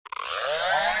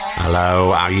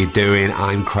Hello, how you doing?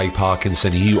 I'm Craig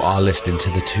Parkinson. You are listening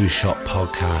to the Two Shot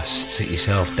Podcast. Sit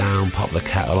yourself down, pop the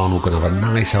kettle on. We're going to have a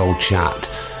nice old chat.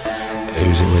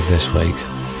 Who's it with this week?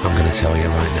 I'm going to tell you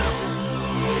right now.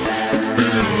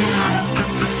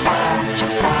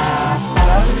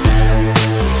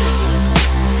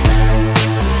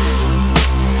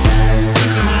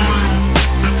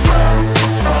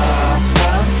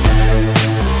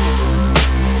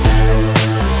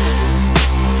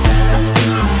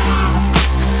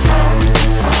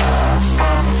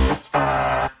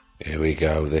 Here we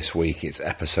go. This week it's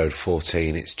episode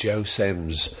 14. It's Joe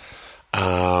Sims.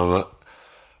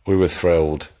 We were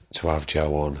thrilled to have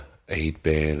Joe on. He'd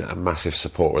been a massive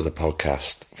supporter of the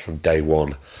podcast from day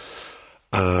one.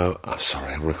 I'm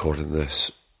recording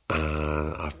this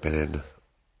and I've been in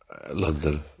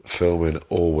London filming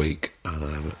all week and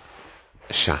I'm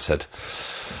shattered.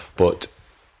 But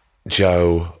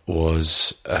Joe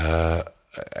was...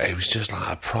 it was just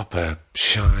like a proper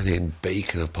shining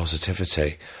beacon of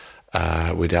positivity.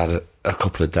 We'd had a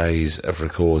couple of days of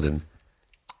recording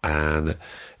and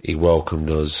he welcomed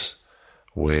us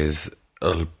with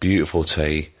a beautiful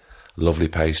tea, lovely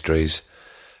pastries,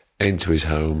 into his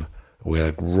home. We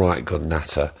had a right good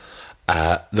natter.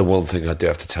 The one thing I do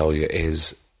have to tell you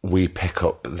is we pick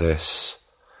up this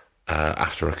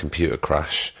after a computer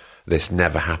crash. This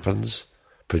never happens.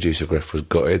 Producer Griff was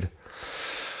gutted.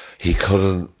 He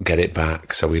couldn't get it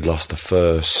back, so we'd lost the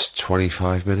first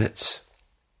 25 minutes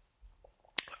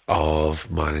of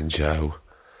mine and Joe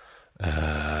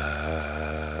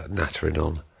nattering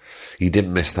on. He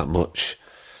didn't miss that much.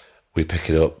 We pick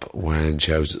it up when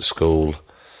Joe's at school.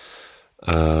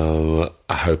 I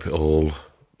hope it all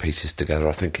pieces together.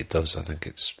 I think it does. I think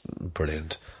it's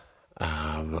brilliant.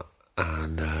 And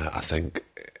I think,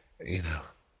 you know,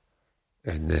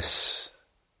 in this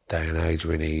day and age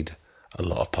we need a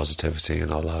lot of positivity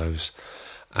in our lives,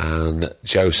 and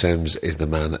Joe Sims is the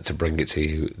man to bring it to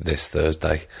you this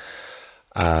Thursday.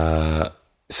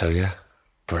 So yeah,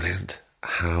 brilliant.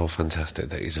 How fantastic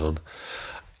that he's on.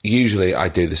 Usually I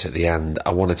do this at the end.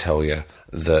 I want to tell you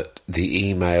that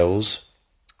the emails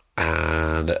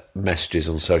and messages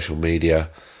on social media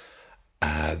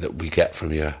that we get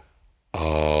from you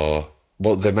are,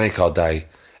 well, they make our day.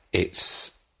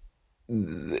 It's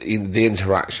the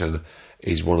interaction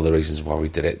is one of the reasons why we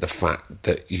did it. The fact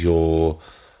that you're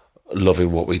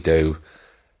loving what we do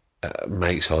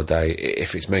makes our day.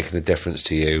 If it's making a difference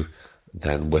to you,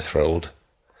 then we're thrilled.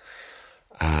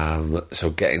 So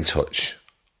get in touch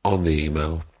on the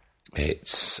email.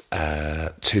 It's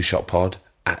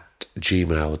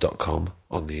twoshotpod@gmail.com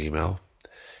on the email.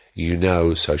 You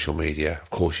know social media, of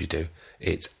course you do.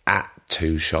 It's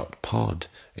 @twoshottpod.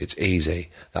 It's easy.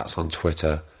 That's on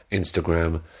Twitter,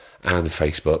 Instagram and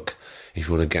Facebook. If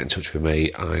you want to get in touch with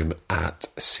me, I'm at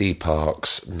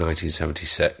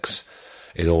cparks1976.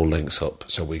 It all links up,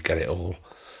 so we get it all,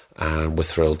 and we're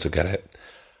thrilled to get it.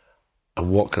 And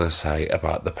what can I say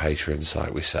about the Patreon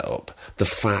site we set up? The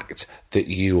fact that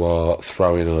you are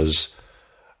throwing us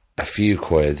a few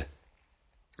quid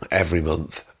every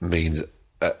month means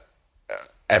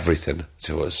everything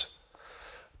to us.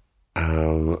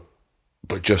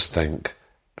 But just think,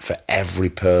 for every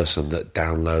person that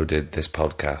downloaded this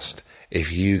podcast,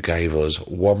 if you gave us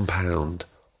 £1,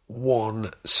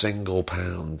 one single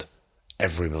pound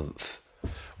every month,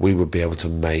 we would be able to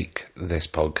make this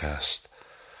podcast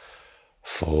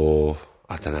for,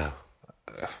 I don't know,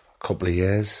 a couple of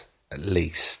years at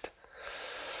least.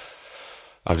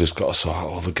 I've just got to sort out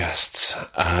all the guests.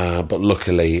 But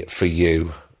luckily for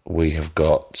you, we have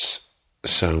got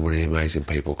so many amazing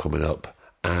people coming up,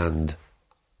 and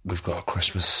we've got a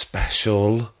Christmas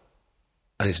special,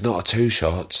 and it's not a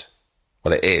two-shot.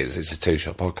 Well, it is. It's a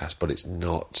two-shot podcast, but it's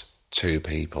not two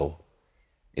people.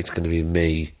 It's going to be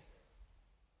me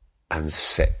and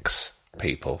 6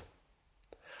 people.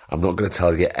 I'm not going to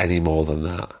tell you any more than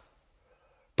that,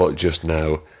 but just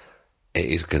know it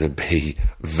is going to be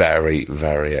very,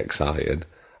 very exciting.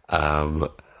 I've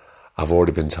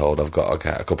already been told I've got to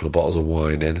get a couple of bottles of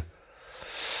wine in,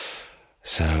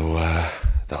 so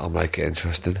that'll make it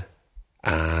interesting.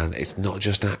 And it's not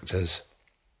just actors.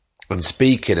 And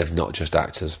speaking of not just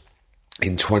actors,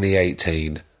 in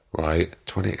 2018, right?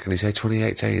 Can you say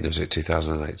 2018 or is it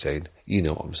 2018? You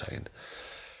know what I'm saying.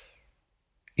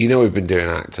 You know we've been doing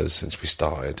actors since we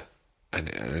started,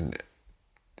 and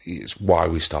it's why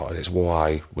we started. It's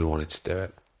why we wanted to do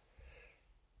it.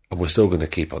 And we're still going to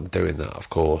keep on doing that, of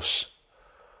course.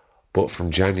 But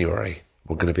from January,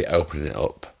 we're going to be opening it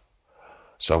up.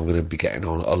 So I'm going to be getting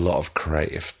on a lot of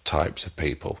creative types of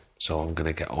people. So I'm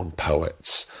going to get on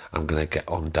poets, I'm going to get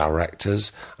on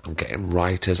directors, I'm getting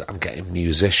writers, I'm getting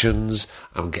musicians,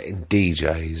 I'm getting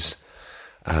DJs.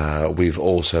 We've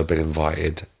also been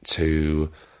invited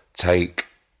to take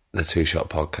the Two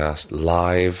Shot Podcast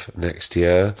live next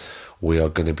year. We are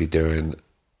going to be doing,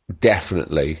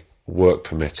 definitely, work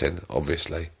permitting,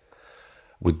 obviously,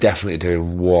 we're definitely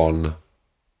doing one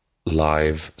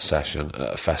live session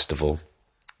at a festival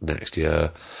next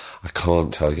year. I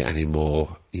can't tell you any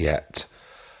more yet,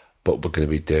 but we're going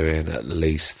to be doing at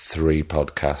least 3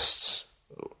 podcasts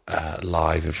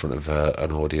live in front of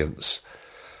an audience,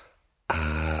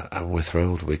 and we're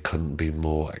thrilled. We couldn't be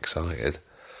more excited.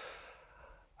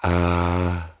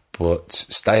 But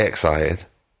stay excited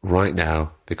right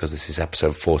now, because this is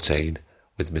episode 14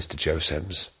 with Mr. Joe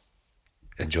Sims.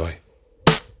 Enjoy.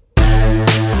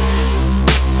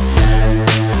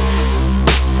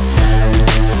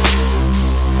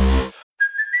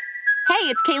 Hey,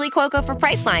 it's Kaylee Cuoco for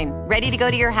Priceline. Ready to go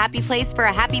to your happy place for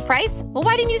a happy price? Well,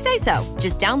 why didn't you say so?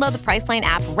 Just download the Priceline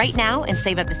app right now and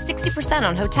save up to 60%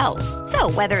 on hotels.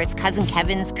 So whether it's Cousin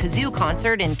Kevin's Kazoo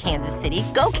Concert in Kansas City,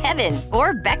 go Kevin,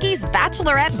 or Becky's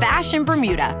Bachelorette Bash in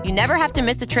Bermuda, you never have to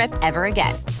miss a trip ever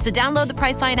again. So download the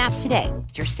Priceline app today.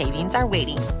 Your savings are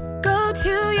waiting. Go to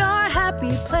your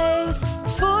happy place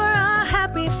for a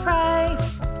happy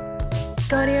price.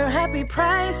 Go to your happy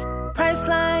price,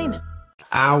 Priceline.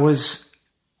 I was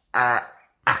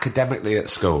academically at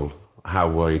school. How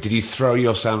were you? Did you throw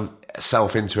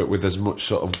yourself into it with as much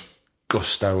sort of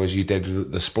gusto as you did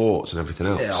with the sports and everything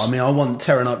else? Yeah, I mean, I wasn't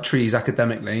tearing up trees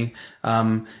academically.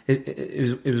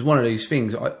 It was one of those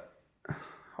things.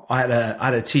 I had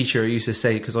a teacher who used to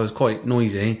say, because I was quite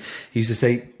noisy, he used to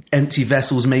say, "Empty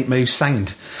vessels make most sound,"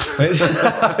 which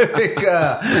I think,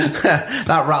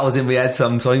 that rattles in my head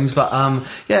sometimes. But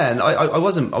yeah, and I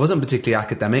wasn't particularly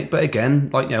academic, but again,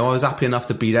 like, you know, I was happy enough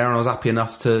to be there, and I was happy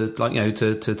enough to, like, you know,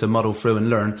 to muddle through and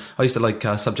learn. I used to like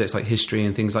subjects like history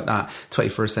and things like that,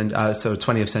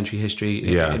 20th century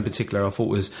history in particular. I thought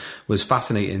was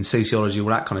fascinating, sociology, all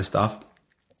that kind of stuff.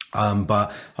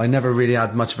 But I never really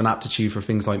had much of an aptitude for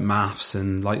things like maths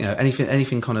and, like, you know,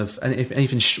 anything kind of,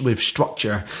 anything with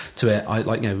structure to it. I,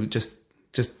 like, you know, just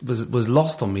was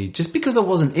lost on me, just because I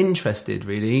wasn't interested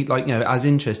really, like, you know, as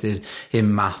interested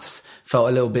in maths. Felt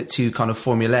a little bit too kind of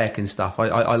formulaic and stuff.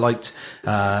 I liked,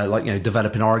 like, you know,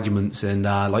 developing arguments and,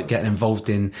 like, getting involved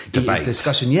in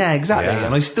discussion. Yeah, exactly. Yeah.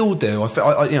 And I still do.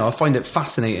 I find it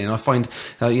fascinating. I find,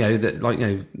 you know, that, like, you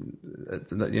know,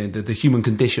 the human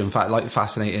condition, in fact, like,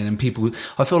 fascinating. And people,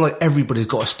 I feel like everybody's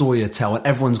got a story to tell and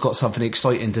everyone's got something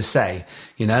exciting to say,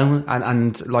 you know?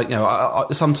 And like, you know,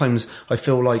 sometimes I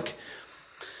feel like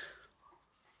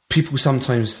people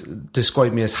sometimes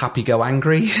describe me as happy go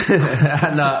angry.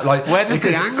 And, like, where does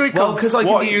the angry come? Well, because what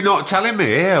are you not telling me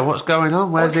here? What's going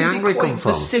on? Where's the angry come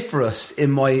from? Vociferous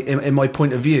in my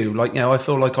point of view. Like, you know, I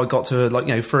feel like I got to, like,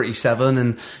 you know, 37,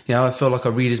 and, you know, I feel like I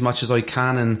read as much as I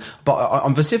can, but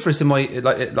I'm vociferous in my,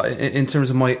 like in terms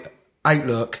of my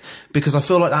outlook, because I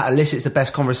feel like that elicits the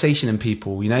best conversation in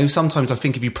people. You know, sometimes I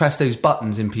think if you press those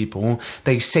buttons in people,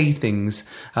 they say things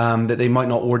that they might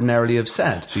not ordinarily have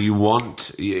said. So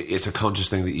it's a conscious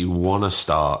thing that you want to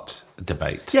start a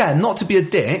debate. Yeah, not to be a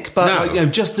dick, but like, you know,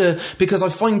 just because I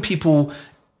find people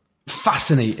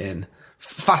fascinating,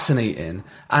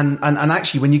 and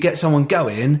actually when you get someone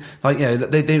going, like, you know,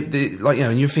 they like, you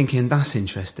know, and you're thinking that's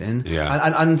interesting,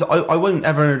 and I won't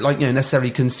ever, like, you know,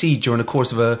 necessarily concede during the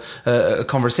course of a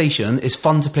conversation. It's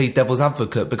fun to play devil's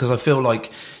advocate, because I feel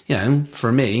like, you know,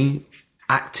 for me,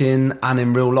 acting and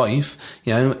in real life,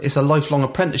 you know, it's a lifelong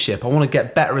apprenticeship. I want to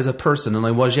get better as a person than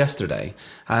I was yesterday.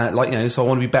 Like, you know, so I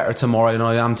want to be better tomorrow than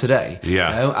I am today. Yeah.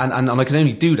 You know? And I can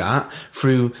only do that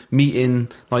through meeting,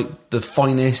 like, the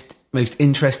finest, most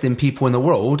interesting people in the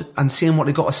world and seeing what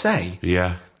they got to say.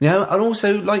 Yeah. You know, and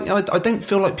also, like, I don't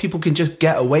feel like people can just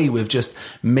get away with just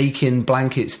making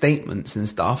blanket statements and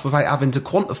stuff without having to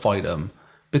quantify them,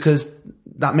 because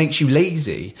that makes you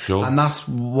lazy. Sure. And that's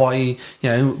why, you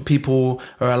know, people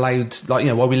are allowed, like, you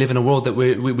know, why we live in a world that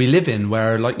we live in,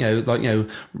 where, like, you know,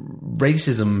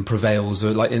 racism prevails,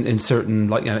 or, like, in certain,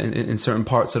 like, you know, in certain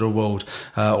parts of the world,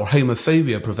 or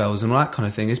homophobia prevails and all that kind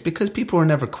of thing, is because people are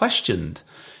never questioned.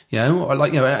 You know, or,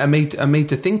 like, you know, are made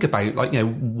to think about, like, you know,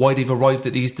 why they've arrived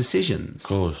at these decisions. Of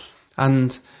course.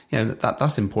 And, you know,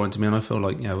 that's important to me, and I feel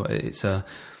like, you know, it's a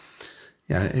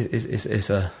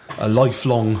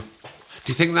lifelong. Do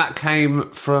you think that came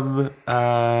from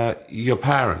your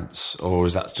parents, or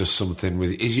is that just something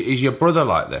with? Is your brother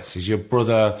like this? Is your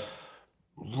brother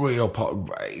real?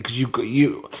 Because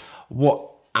you.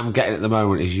 What I'm getting at the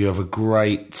moment is you're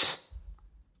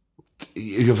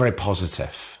very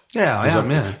positive. Yeah, I am.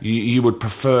 Yeah, you would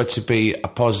prefer to be a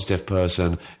positive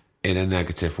person in a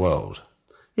negative world.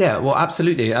 Yeah, well,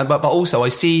 absolutely. But also, I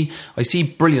see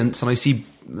brilliance, and I see.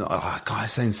 Oh, God, I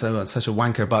sound such a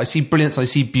wanker, but I see brilliance. I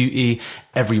see beauty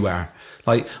everywhere.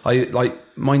 Like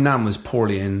my nan was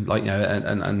poorly, and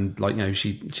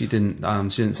she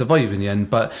didn't survive in the end.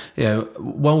 But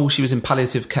while she was in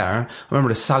palliative care, I remember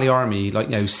the Sally Army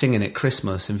singing at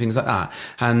Christmas and things like that.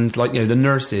 And the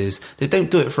nurses, they don't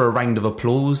do it for a round of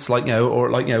applause,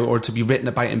 or to be written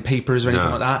about in papers or anything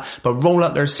like that. But roll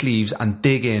up their sleeves and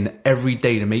dig in every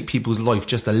day to make people's life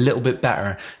just a little bit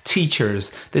better.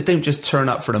 Teachers, they don't just turn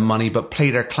up for the money, but play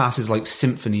their classes like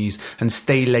symphonies and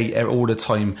stay late all the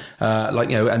time,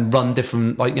 and run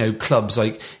different clubs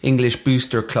like English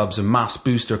booster clubs and maths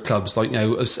booster clubs,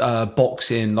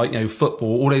 boxing,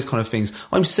 football, all those kind of things.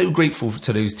 I'm so grateful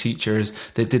to those teachers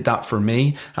that did that for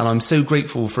me, and I'm so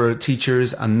grateful for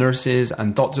teachers and nurses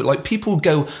and doctors. People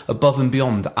go above and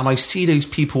beyond, and I see those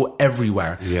people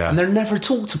everywhere, and they're never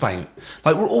talked about.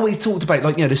 We're always talked about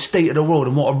the state of the world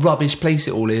and what a rubbish place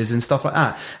it all is and stuff like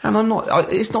that. And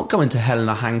it's not going to hell in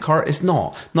a handcart. It's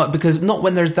not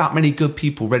when there's that many good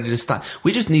people ready to stand.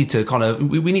 We just need to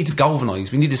we need to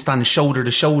galvanise. We need to stand shoulder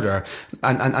to shoulder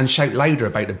and shout louder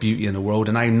about the beauty in the world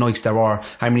and how nice there are,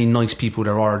 how many nice people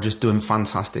there are just doing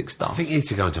fantastic stuff. I think you need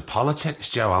to go into politics,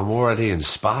 Joe. I'm already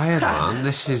inspired, man.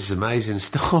 This is amazing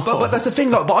stuff. But that's the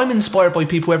thing. But I'm inspired by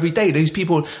people every day. Those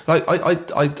people,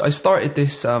 I started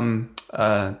this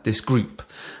this group,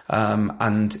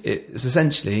 and it's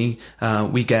essentially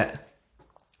it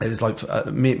was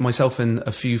me, myself and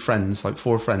a few friends,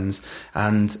 4 friends,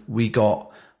 and we got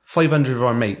 500 of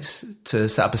our mates to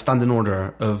set up a standing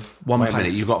order of £1. Wait a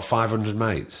minute, you got 500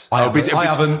 mates? I haven't.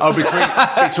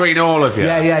 Between all of you?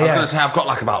 Yeah. I was going to say, I've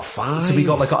got about 5. So we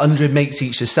got 100 mates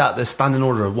each to set up the standing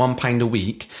order of £1 a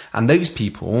week. And those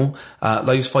people,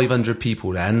 those 500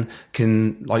 people then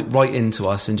can write into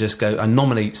us and just go and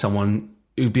nominate someone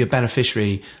who'd be a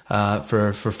beneficiary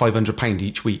for £500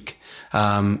 each week.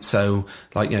 So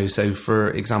for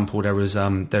example, there's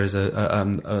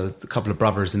a couple of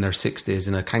brothers in their 60s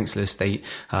in a council estate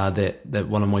that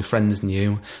one of my friends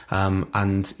knew,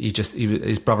 and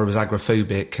his brother was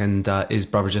agoraphobic, and his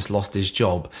brother just lost his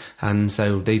job, and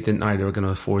so they didn't know they were going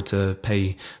to afford to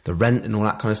pay the rent and all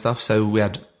that kind of stuff. So we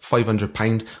had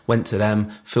 £500, went to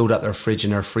them, filled up their fridge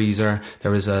and their freezer.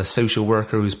 There was a social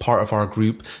worker who was part of our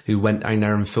group who went down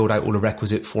there and filled out all the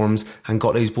requisite forms and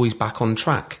got those boys back on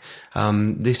track.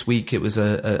 This week it was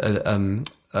a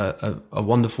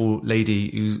wonderful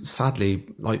lady who sadly,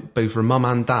 both her mum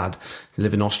and dad who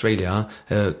live in Australia,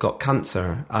 got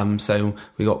cancer. So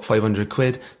we got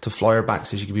 £500 to fly her back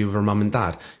so she could be with her mum and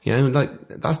dad.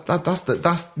 That's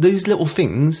those little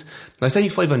things. It's only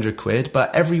 £500,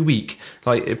 but every week,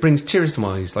 it brings tears to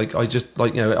my eyes.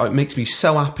 It makes me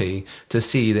so happy to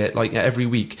see that, every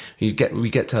week we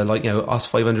get to, us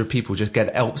 500 people just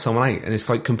help someone out, and it's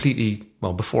completely,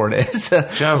 well, before it is,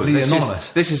 Joe, anonymous.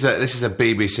 This is a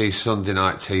BBC Sunday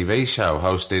night TV show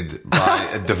hosted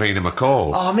by Davina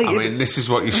McCall. Oh, mate, this is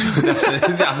what you should.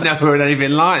 I've never heard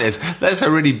anything like this. That's a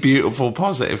really beautiful,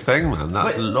 positive thing, man.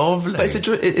 That's lovely. But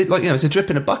it's a drip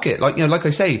in a bucket. Like I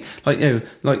say, I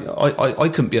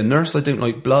couldn't be a nurse. I don't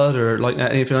like blood or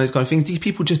anything like those kind of things. These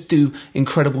people just do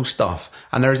incredible stuff,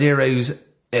 and there's heroes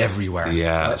everywhere.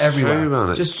 Yeah, it's everywhere. True, man.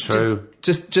 It's true.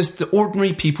 Just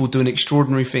ordinary people doing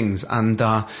extraordinary things, and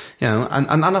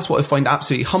and that's what I find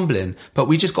absolutely humbling. But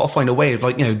we just got to find a way of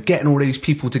getting all these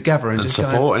people together and just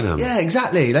supporting them. Yeah,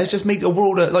 exactly. Let's just make the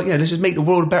world let's just make the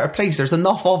world a better place. There's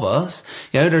enough of us.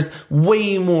 There's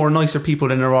way more nicer people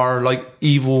than there are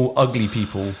evil, ugly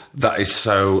people. That is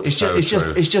so. It's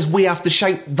just we have to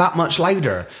shout that much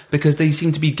louder because they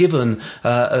seem to be given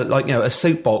a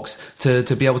soapbox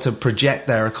to be able to project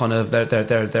their kind of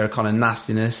their kind of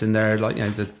nastiness and their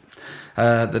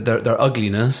their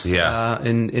ugliness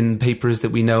in papers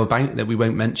that we know about that we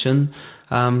won't mention,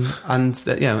 and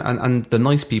the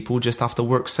nice people just have to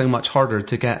work so much harder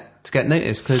to get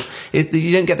noticed because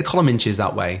you don't get the column inches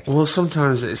that way. Well,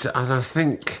 sometimes and I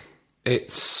think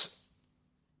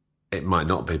it might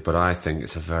not be, but I think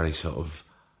it's a very sort of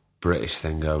British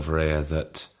thing over here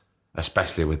that,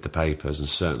 especially with the papers and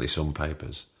certainly some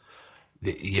papers,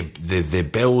 they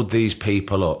build these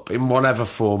people up in whatever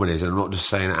form it is. And I'm not just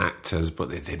saying actors,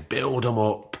 but they build them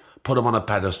up, put them on a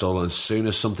pedestal, and as soon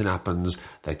as something happens,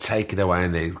 they take it away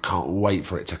and they can't wait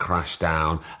for it to crash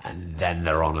down, and then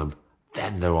they're on them.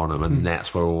 And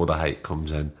that's where all the hate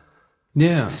comes in.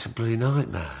 Yeah. It's a bloody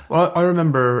nightmare. Well, I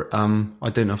remember, I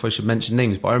don't know if I should mention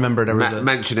names, but I remember there was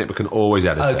mention it, but can always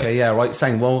edit it. Okay, yeah, right.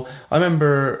 Saying, well, I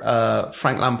remember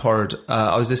Frank Lampard.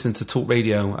 I was listening to Talk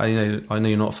Radio. I know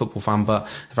you're not a football fan, but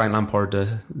Frank Lampard,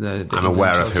 I'm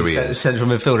aware of who he is, central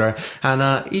midfielder,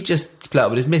 and he just split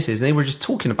up with his missus, and they were just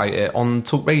talking about it on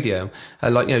Talk Radio,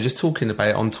 just talking about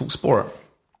it on Talk Sport.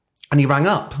 And he rang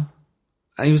up,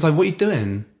 and he was like, "What are you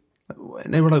doing?"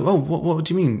 And they were like, "Well, what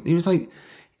do you mean?" He was like,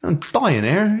 "I'm dying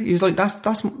here." He was like,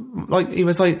 that's like, he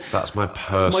was like, "That's my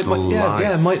personal life."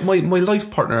 Yeah, my life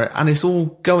partner, and it's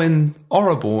all going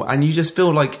horrible, and you just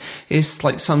feel like it's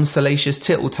like some salacious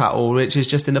tittle tattle, which is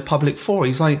just in a public forum.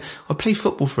 He's like, "I play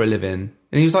football for a living."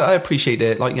 And he was like, "I appreciate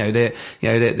it, like,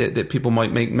 that people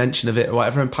might make mention of it or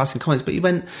whatever in passing comments." But he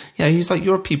went, he was like,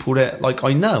 "You're people that, like,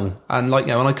 I know. And, like,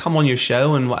 when I come on your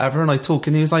show and whatever, and I talk,"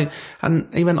 and he was like, and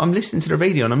he went, "I'm listening to the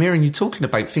radio and I'm hearing you talking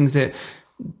about things that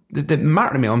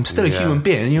matter to me. I'm still a human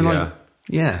being." And you're like,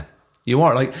 yeah, you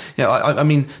are. Like, I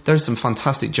mean, there's some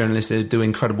fantastic journalists that do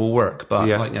incredible work, but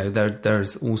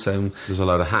there's also... There's a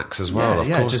load of hacks as well, of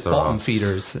course. Just bottom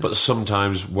feeders. But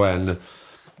sometimes when...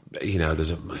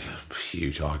 there's a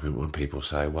huge argument when people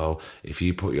say, "Well, if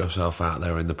you put yourself out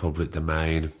there in the public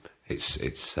domain,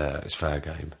 it's fair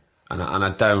game," and I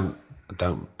don't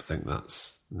think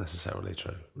that's necessarily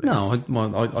true. Really. No,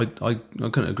 I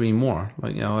couldn't agree more.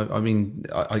 Like, I mean,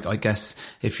 I guess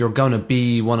if you're going to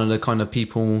be one of the kind of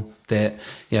people that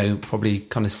probably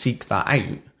kind of seek that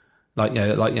out.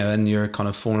 And you're kind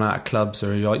of falling out of clubs,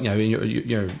 or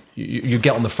you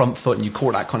get on the front foot and you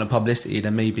court that kind of publicity,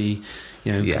 then maybe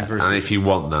and if you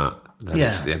want that, then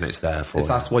it's there for you. If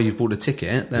that's why you've bought a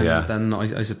ticket, then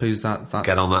I suppose that's...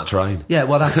 Get on that train. Yeah,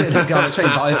 well, that's it. Get on the train.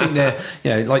 But I think that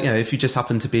if you just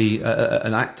happen to be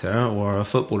an actor or a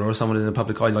footballer or someone in the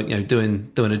public eye,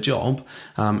 doing a job,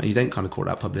 and you don't kind of court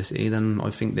that publicity, then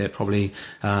I think that probably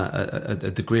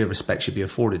a degree of respect should be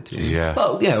afforded to you. Yeah.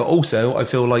 But also I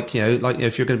feel like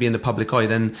if you're going to be in the public eye,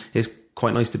 then it's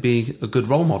quite nice to be a good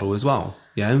role model as well.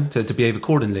 To behave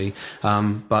accordingly.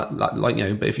 But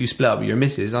if you split up with your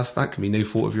missus, that can be no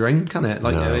fault of your own, can it?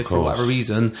 If for whatever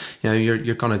reason,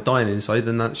 you're kind of dying inside,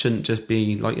 then that shouldn't just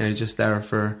be just there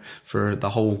for the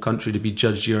whole country to be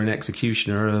judged. You're an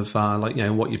executioner of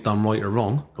what you've done right or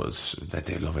wrong. But they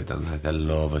do love it, don't they? They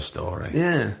love a story.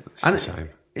 Yeah, it's a shame.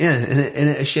 Yeah, and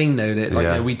it's a shame though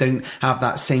that we don't have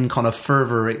that same kind of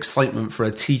fervor, excitement for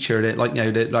a teacher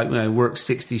that works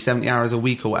 60, 70 hours a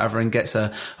week or whatever and gets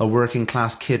a working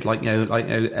class kid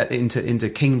into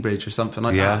Cambridge or something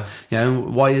like that.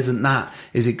 Why isn't that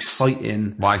as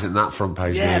exciting? Why isn't that front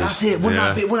page news? That's it.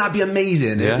 Wouldn't that be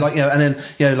amazing? Yeah. And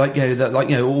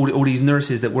then all these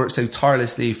nurses that work so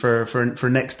tirelessly for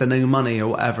next to no money or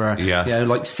whatever.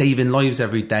 Yeah. Saving lives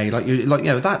every day.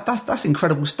 That's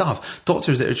incredible stuff.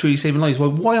 Doctors that are truly saving lives. Well,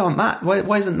 why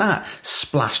isn't that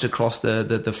splashed across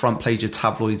the front page of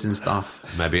tabloids and stuff?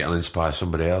 Maybe it'll inspire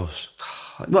somebody else.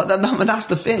 Well, that's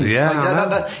the thing.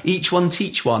 Yeah, each one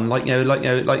teach one.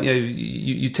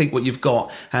 You take what you've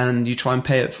got and you try and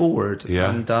pay it forward.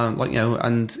 Yeah. And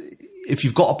and if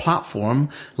you've got a platform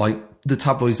like the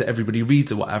tabloids that everybody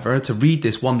reads or whatever to read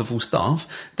this wonderful stuff,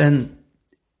 then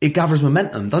it gathers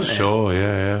momentum, doesn't it? Sure.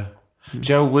 Yeah.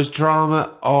 Joe, was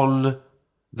drama on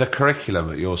the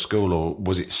curriculum at your school, or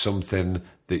was it something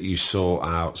that you saw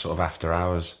out sort of after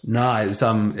hours? No, it was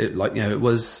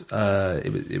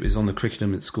it was on the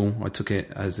curriculum at school. I took it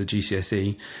as a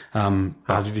GCSE.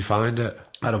 How did you find it?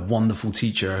 I had a wonderful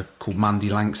teacher called Mandy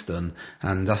Langston,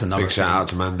 and that's another big shout out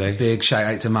to Mandy. Big shout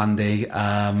out to Mandy.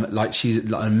 She's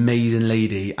an amazing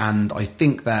lady, and I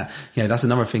think that that's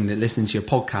another thing that listening to your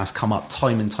podcast come up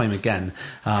time and time again.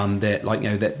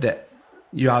 That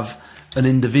you have an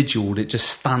individual that just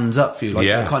stands up for you,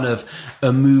 a kind of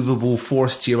immovable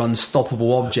force to your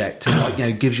unstoppable object,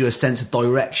 and gives you a sense of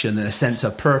direction and a sense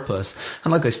of purpose.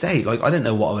 And like I say, I didn't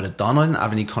know what I would have done. I didn't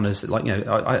have any kind of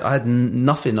I had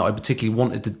nothing that I particularly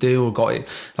wanted to do or got it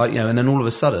and then all of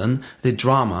a sudden I did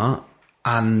drama,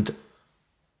 and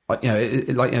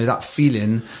that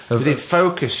feeling of... Did it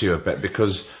focus you a bit?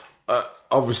 Because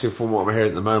obviously from what I'm hearing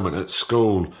at the moment at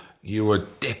school, you were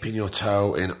dipping your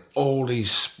toe in all these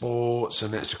sports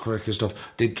and extracurricular stuff.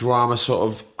 Did drama sort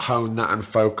of hone that and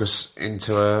focus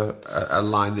into a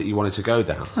line that you wanted to go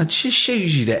down? It just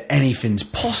shows you that anything's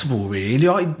possible, really. The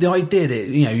idea that,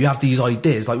 you have these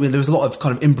ideas, there was a lot of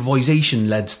kind of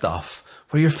improvisation-led stuff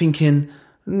where you're thinking,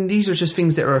 these are just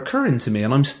things that are occurring to me,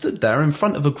 and I'm stood there in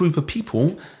front of a group of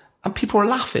people and people are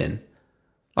laughing.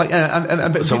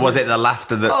 So was it the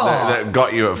laughter that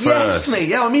got you at first? Yes, mate.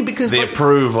 Yeah, I mean, because the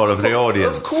approval of the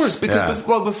audience. Of course, because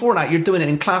before that, you're doing it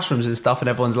in classrooms and stuff, and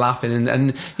everyone's laughing, and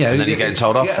then you're getting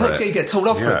told off for it. You get told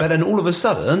off for it, but then all of a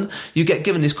sudden, you get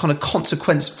given this kind of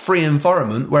consequence-free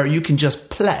environment where you can just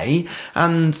play,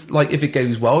 and like if it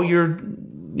goes well, you're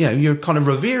kind of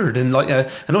revered, and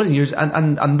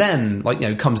and then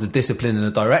comes the discipline and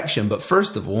the direction. But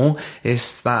first of all,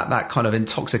 it's that kind of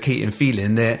intoxicating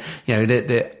feeling that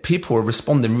that people are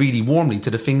responding really warmly to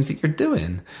the things that you're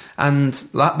doing, and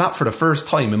that for the first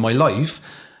time in my life,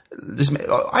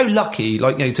 I'm lucky,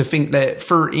 to think that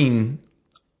 13,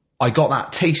 I got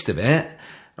that taste of it.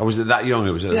 Or was it that young?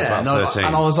 It was about 13,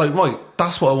 and I was like, right,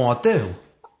 that's what I want to do.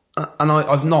 And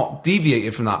I've not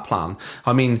deviated from that plan.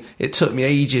 I mean, it took me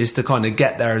ages to kind of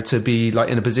get there to be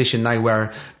in a position now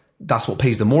where that's what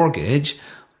pays the mortgage.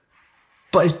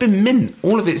 But it's been mint.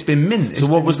 All of it's been mint. So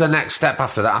what was the next step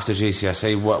after that, after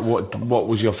GCSE? What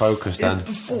was your focus then?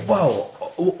 Did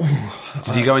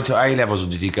you go into A-levels or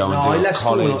did you go and do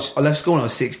college? I left school when I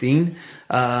was 16.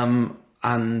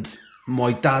 And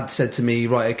my dad said to me,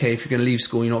 right, okay, if you're going to leave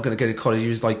school, you're not going to go to college. He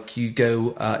was like,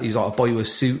 I'll buy you a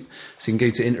suit so you can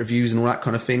go to interviews and all that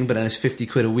kind of thing. But then it's 50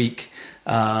 quid a week,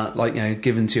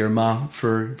 given to your ma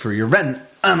for your rent.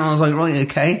 And I was like, right,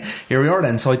 okay, here we are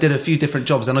then. So I did a few different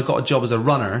jobs. Then I got a job as a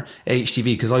runner at HTV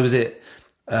because I was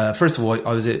first of all,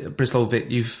 I was at Bristol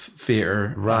Vic Youth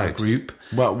Theatre group.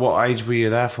 What age were you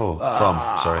there from?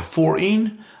 Sorry.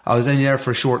 14. I was only there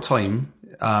for a short time.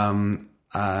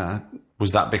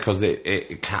 Was that because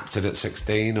it capped it at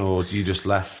 16, or you just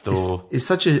left? Or it's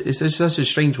such a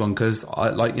strange one because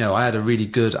I had a really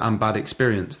good and bad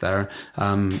experience there.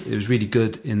 It was really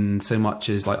good in so much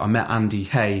as I met Andy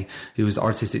Hay, who was the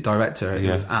artistic director. It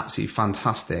was absolutely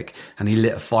fantastic, and he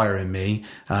lit a fire in me.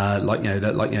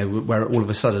 Where all of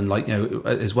a sudden,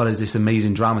 as well as this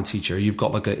amazing drama teacher, you've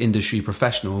got an industry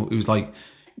professional who's like,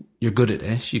 you're good at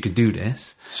this, you could do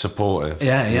this. Supportive.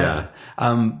 Yeah.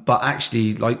 But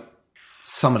actually,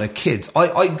 some of the kids,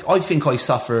 I think I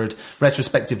suffered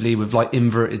retrospectively with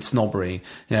inverted snobbery.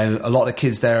 A lot of the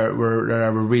kids there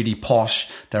were really posh.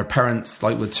 Their parents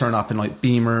would turn up in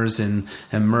Beamers and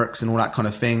Mercs and all that kind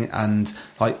of thing. And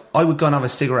I would go and have a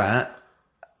cigarette,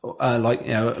 at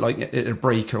a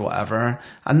break or whatever,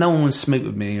 and no one would smoke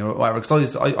with me or whatever.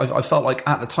 Because I felt like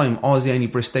at the time I was the only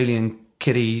Bristolian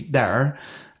kiddie there.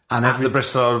 And the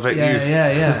Bristol Vic Youth.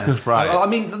 Yeah. Right. I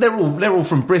mean, they're all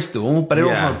from Bristol, but they're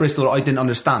all from Bristol that I didn't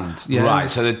understand. Right.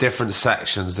 So the different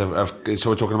sections so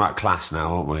we're talking about class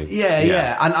now, aren't we?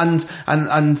 Yeah. And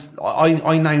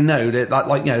I now know that that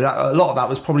a lot of that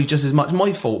was probably just as much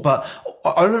my fault. But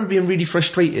I remember being really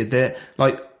frustrated that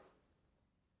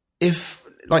if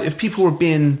people were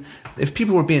being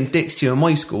dicks to you in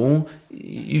my school,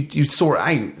 you'd sort it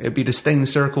out. It'd be the stone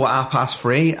circle at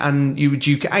 3:30, and you would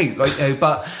duke it out.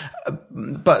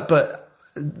 But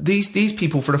these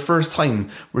people for the first time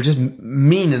were just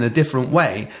mean in a different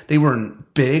way. They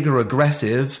weren't big or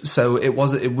aggressive, so it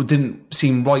didn't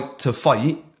seem right to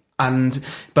fight.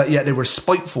 But yet they were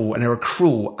spiteful and they were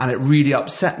cruel, and it really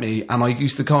upset me. And I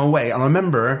used to come away, and I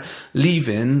remember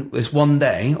leaving this one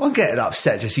day. I'm getting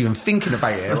upset just even thinking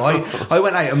about it. Right? I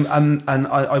went out and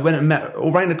I went and met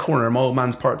around the corner. My old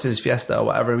man's parked in his Fiesta or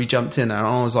whatever. We jumped in, and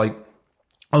I was like,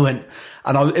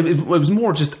 it was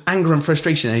more just anger and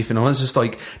frustration than anything. I was just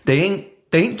like, they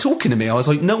ain't talking to me. I was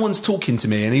like, no one's talking to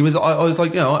me. And I was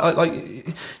like, I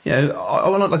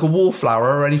want like a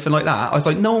wallflower or anything like that. I was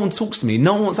like, no one talks to me.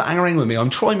 No one wants to hang around with me. I'm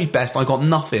trying my best. I got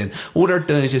nothing. All they're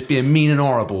doing is just being mean and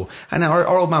horrible. And our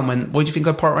old man went, why do you think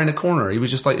I parked around the corner? He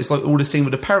was just like, it's like all the same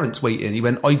with the parents waiting. He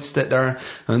went, I'd sit there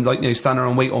and stand there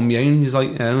and wait on my own. He's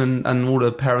like, and all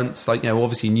the parents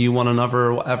obviously knew one another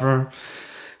or whatever.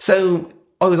 So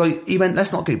I was like, he went,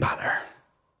 let's not go back there.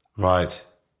 Right.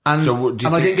 And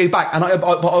I didn't go back. And I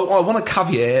want to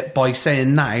caveat it by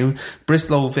saying now,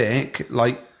 Bristol Vic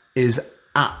is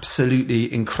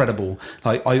absolutely incredible.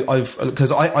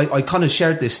 Because I kind of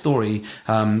shared this story,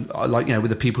 with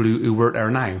the people who work there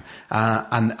now,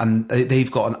 and they've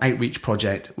got an outreach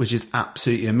project which is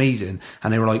absolutely amazing.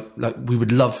 And they were like we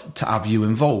would love to have you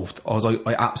involved. I was like,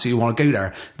 I absolutely want to go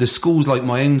there. The schools like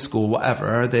my own school,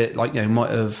 whatever, that might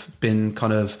have been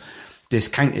kind of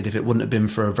discounted if it wouldn't have been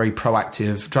for a very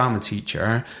proactive drama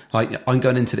teacher. I'm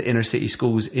going into the inner city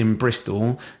schools in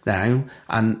Bristol now,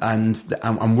 and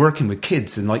I'm working with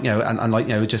kids and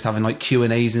just having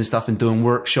Q&As and stuff and doing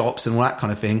workshops and all that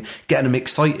kind of thing, getting them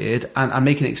excited and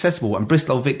making it accessible. And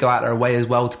Bristol Vic go out their way as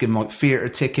well to give them theatre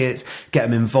tickets, get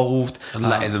them involved, and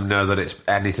letting them know that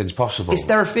anything's possible. It's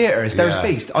their theatre, it's their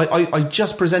space. I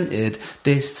just presented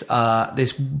this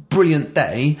brilliant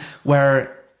day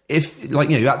where if like,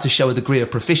 you had to show a degree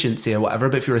of proficiency or whatever,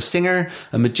 but if you're a singer,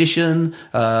 a magician,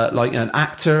 like an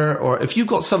actor, or if you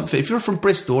got something, if you're from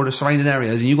Bristol or the surrounding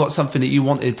areas and you got something that you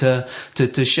wanted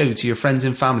to show to your friends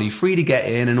and family, free to get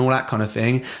in and all that kind of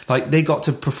thing, like they got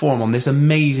to perform on this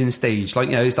amazing stage. Like,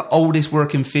 it's the oldest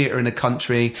working theatre in the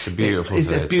country. It's a beautiful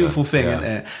It's a beautiful thing, isn't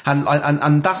it?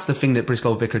 And that's the thing that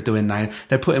Bristol Vic are doing now.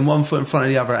 They're putting one foot in front of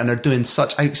the other and they're doing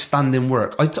such outstanding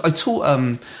work. I taught,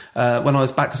 when I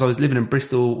was back, because I was living in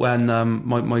Bristol when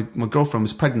my girlfriend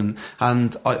was pregnant,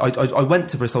 and I went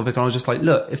to Bristol Vic and I was just like,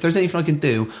 look, if there's anything I can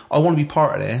do, I want to be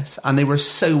part of this. And they were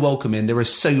so welcoming, they were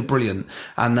so brilliant,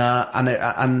 and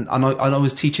I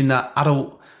was teaching that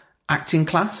adult acting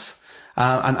class.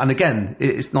 And again,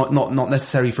 it's not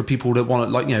necessary for people that want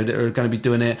to, like, that are going to be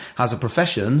doing it as a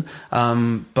profession,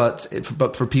 but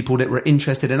for people that were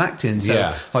interested in acting.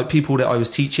 So, like, people that I was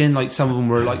teaching, like, some of them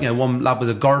were like, one lad was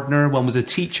a gardener, one was a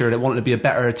teacher that wanted to be a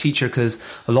better teacher because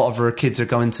a lot of her kids are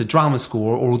going to drama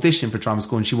school or audition for drama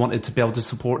school, and she wanted to be able to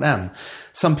support them.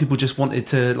 Some people just wanted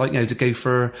to, like, to go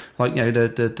for, like,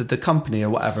 the company or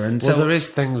whatever. And well, there is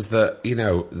things that,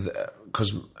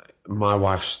 because my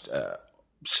wife's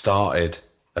started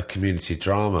a community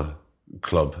drama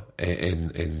club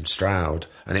in Stroud,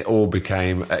 and it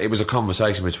was a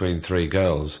conversation between three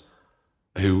girls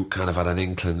who kind of had an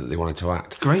inkling that they wanted to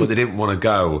act. Great. But they didn't want to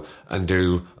go and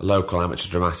do local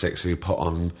amateur dramatics who put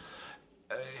on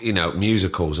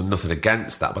musicals, and nothing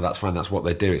against that, but that's fine. That's what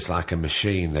they do. It's like a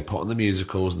machine. They put on the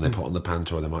musicals and they put on the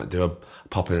panto, or they might do a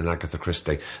pop in an Agatha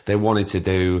Christie. They wanted to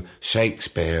do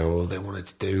Shakespeare, or they wanted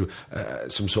to do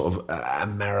some sort of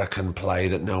American play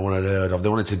that no one had heard of. They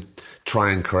wanted to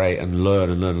try and create and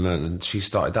learn. And she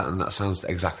started that, and that sounds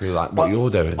exactly like what you're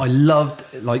doing. I loved,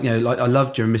 I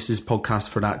loved your Mrs. podcast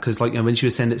for that, because when she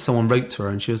was saying that someone wrote to her,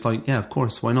 and she was like, yeah, of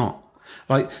course, why not?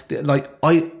 I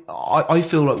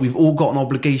feel like we've all got an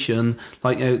obligation,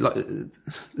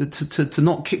 to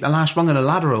not kick the last rung of the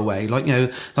ladder away.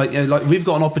 We've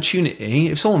got an opportunity.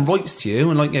 If someone writes to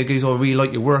you and goes, "Oh, I really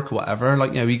like your work" or whatever,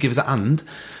 he gives a hand.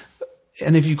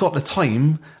 And if you've got the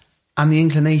time and the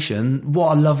inclination,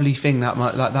 what a lovely thing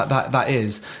that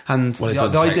is. And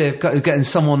the idea of getting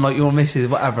someone like your missus,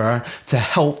 whatever, to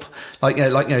help,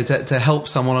 to help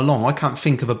someone along. I can't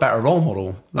think of a better role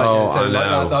model.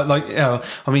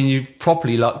 You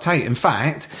properly lucked out. In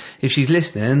fact, if she's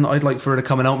listening, I'd like for her to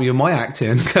come and help me with my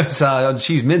acting, because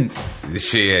she's mint.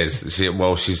 She is.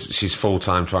 She's full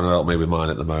time trying to help me with mine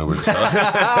at the moment. So.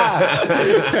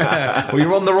 Well,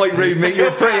 you're on the right route, mate.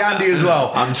 You're pretty handy as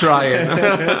well. I'm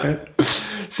trying.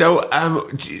 So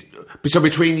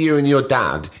between you and your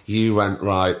dad, you went,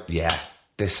 right, yeah,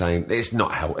 it's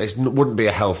not it wouldn't be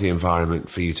a healthy environment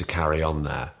for you to carry on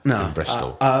there in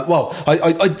Bristol.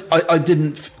 I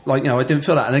didn't I didn't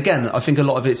feel that. And again, I think a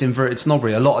lot of it's inverted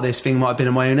snobbery. A lot of this thing might have been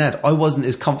in my own head. I wasn't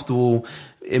as comfortable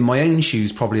in my own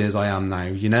shoes probably as I am now,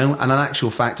 and in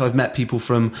actual fact, I've met people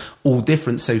from all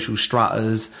different social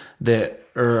stratas that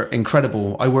are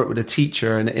incredible. I worked with a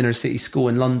teacher in an inner city school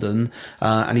in London,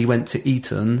 and he went to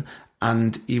Eton,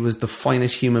 and he was the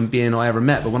finest human being I ever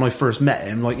met. But when I first met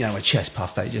him, my chest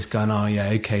puffed out, just going, oh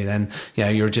yeah, okay then,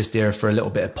 you're just there for a little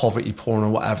bit of poverty porn or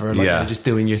whatever, you're just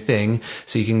doing your thing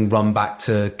so you can run back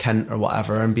to Kent or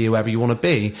whatever and be whoever you want to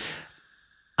be.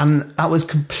 And that was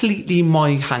completely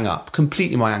my hang up,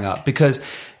 because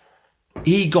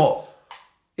he got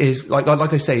is like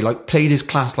I say, played his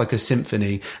class like a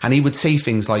symphony, and he would say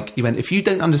things like, he went, if you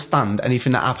don't understand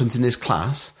anything that happens in this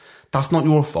class, that's not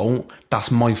your fault,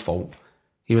 that's my fault.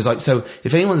 He was like, so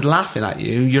if anyone's laughing at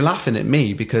you, you're laughing at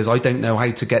me because I don't know how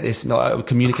to get this,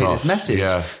 communicate this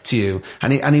message to you.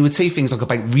 And he would say things like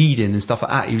about reading and stuff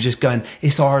like that. He was just going,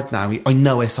 it's hard now. I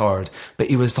know it's hard. But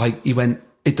he was like, he went,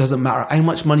 it doesn't matter how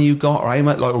much money you got or how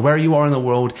much, or where you are in the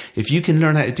world. If you can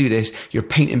learn how to do this, you're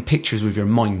painting pictures with your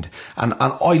mind. And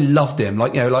I loved him. By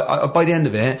the end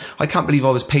of it, I can't believe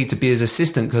I was paid to be his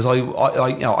assistant, because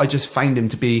I just found him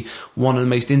to be one of the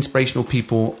most inspirational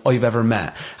people I've ever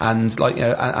met. And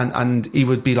and he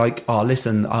would be like, oh,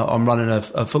 listen, I'm running a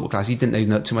football class. He didn't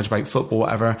know too much about football,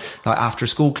 whatever, after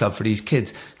school club for these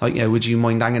kids. Would you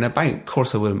mind hanging about? Of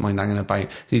course I wouldn't mind hanging about.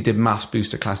 He did maths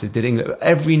booster classes, did English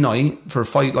every night for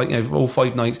all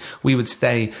 5 nights. We would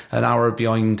stay an hour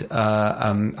behind,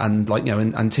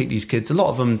 and take these kids. A lot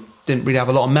of them didn't really have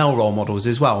a lot of male role models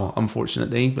as well,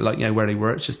 unfortunately, but where they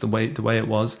were, it's just the way it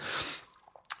was.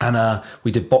 And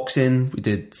we did boxing, we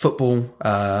did football,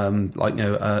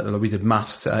 we did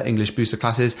maths, English booster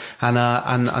classes, and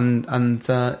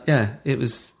it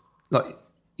was like,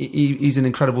 he's an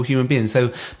incredible human being.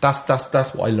 So that's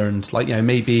what I learned.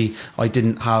 Maybe I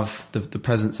didn't have the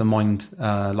presence of mind,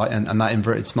 and that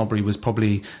inverted snobbery was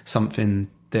probably something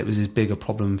that was as big a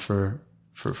problem for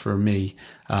me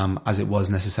as it was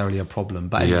necessarily a problem.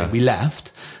 But anyway, we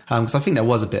left because I think there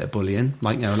was a bit of bullying.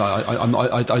 Like, you know,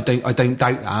 like I don't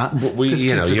doubt that. But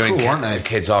you're cruel, aren't they?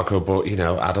 Kids are cruel, but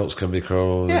adults can be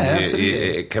cruel. Yeah,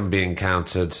 absolutely. It can be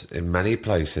encountered in many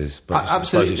places. But I absolutely.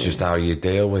 suppose it's just how you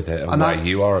deal with it and where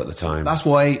you are at the time. That's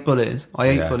why I hate bullies. I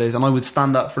hate bullies, and I would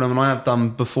stand up for them, and I have done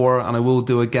before, and I will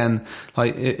do again.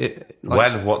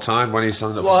 What time? When are you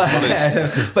standing up for some bullies?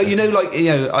 But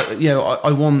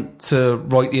I want to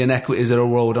right the inequities of the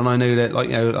world, and I know that, like,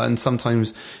 you know, and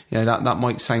sometimes, you know, that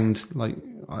might sound like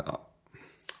I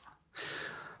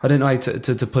don't know how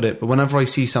to put it, but whenever I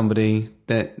see somebody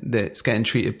that's getting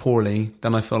treated poorly,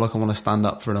 then I feel like I want to stand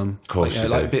up for them. Of course,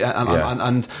 and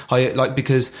I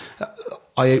because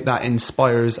I hope that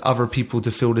inspires other people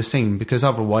to feel the same, because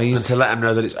otherwise, and to let them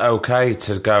know that it's okay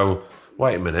to go,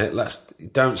 wait a minute,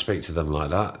 don't speak to them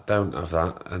like that. Don't have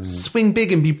that. And swing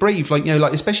big and be brave. Like, you know,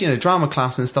 like, especially in a drama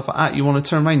class and stuff like that, you want to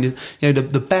turn around. You know,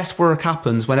 the best work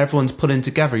happens when everyone's put in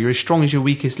together. You're as strong as your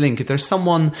weakest link. If there's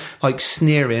someone like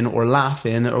sneering or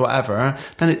laughing or whatever,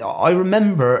 then I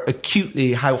remember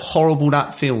acutely how horrible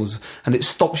that feels, and it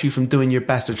stops you from doing your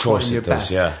best or trying your best.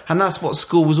 Yeah. And that's what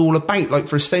school was all about. Like,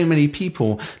 for so many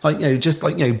people, like, you know, just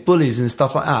like, you know, bullies and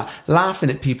stuff like that, laughing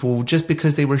at people just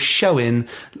because they were showing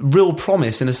real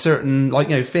promise in a certain, like,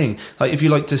 you know, thing. Like, if you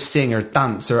like to sing or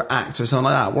dance or act or something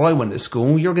like that, where I went to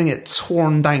school, you're going to get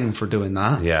torn down for doing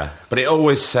that. Yeah, but it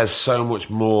always says so much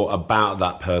more about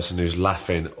that person who's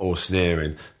laughing or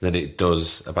sneering than it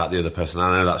does about the other person.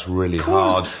 I know that's really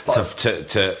hard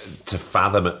to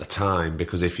fathom at the time,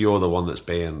 because if you're the one that's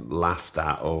being laughed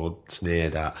at or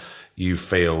sneered at, you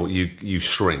feel you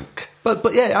shrink.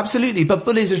 But yeah, absolutely. But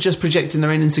bullies are just projecting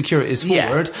their own insecurities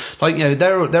forward. Yeah. Like, you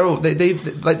know,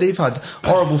 they've had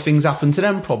horrible things happen to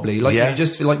them probably. Like, you know,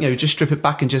 just feel like, you know, just strip it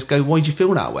back and just go, why do you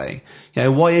feel that way? You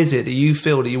know, why is it that you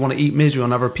feel that you want to eat misery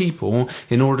on other people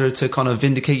in order to kind of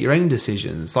vindicate your own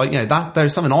decisions? Like, you know,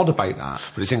 there's something odd about that.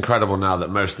 But it's incredible now that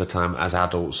most of the time as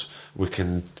adults we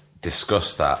can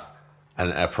discuss that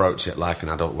and approach it like an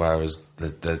adult, whereas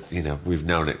you know, we've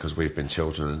known it because we've been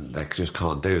children, and they just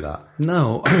can't do that.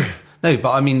 No, no.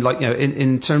 But I mean, like, you know,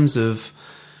 in terms of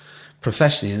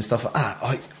professionally and stuff like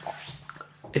that,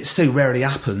 it so rarely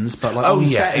happens. But like,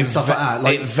 and stuff like that,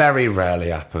 like, it very rarely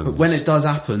happens. But when it does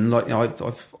happen, like, you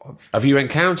know, have you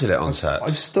encountered it on set?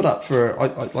 I've stood up for.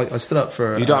 I stood up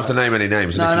for. You don't have to name any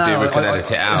names, and if you do, we can edit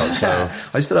it out. So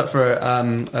I stood up for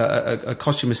a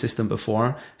costume assistant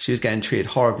before. She was getting treated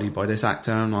horribly by this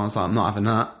actor, and I was like, I'm not having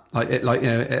that. You know,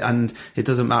 and it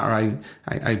doesn't matter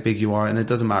how big you are, and it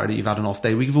doesn't matter that you've had an off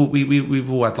day. We've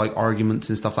all had like arguments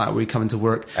and stuff like that where we come into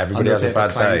work. Everybody has a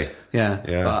bad day.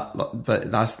 Yeah. But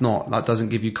that doesn't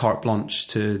give you carte blanche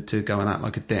to go and act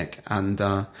like a dick. And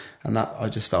that I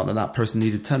just felt that person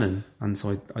needed turning, and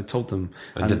so I told them.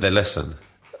 And did they listen?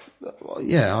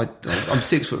 Yeah, I'm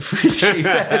 6'3".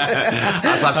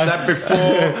 As I've said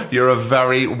before, you're a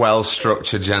very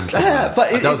well-structured gentleman. Yeah,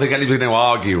 but I don't think anybody's going to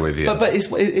argue with you. But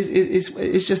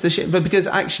it's just the shit. But because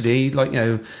actually, like, you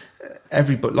know,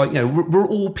 everybody, like, you know, we're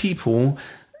all people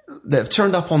that have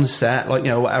turned up on set, like, you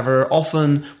know, whatever.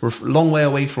 Often we're a long way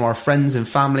away from our friends and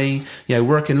family, you know,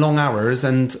 working long hours,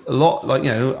 and a lot, like,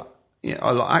 you know,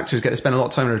 a lot of actors get to spend a lot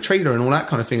of time in a trailer and all that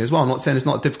kind of thing as well. I'm not saying it's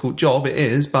not a difficult job, it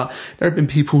is, but there have been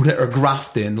people that are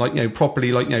grafting, like, you know,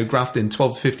 properly, like, you know, grafting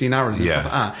 12 to 15 hours and stuff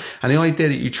like that. And the idea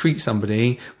that you treat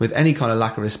somebody with any kind of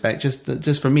lack of respect,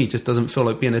 just for me, just doesn't feel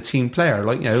like being a team player.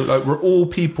 Like, you know, like, we're all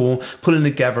people pulling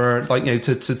together, like, you know,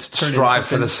 to turn strive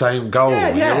for the same goal.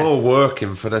 Yeah. You're all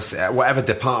working for this, whatever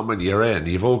department you're in,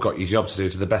 you've all got your job to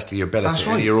do to the best of your ability. That's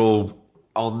right. And you're all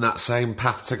on that same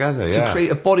path together, to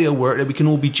create a body of work that we can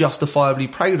all be justifiably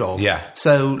proud of. Yeah.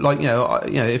 So, like, you know,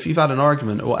 if you've had an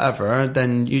argument or whatever,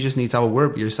 then you just need to have a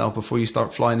word with yourself before you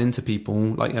start flying into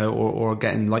people, like, you know, or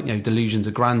getting, like, you know, delusions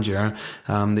of grandeur,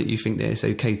 that you think that it's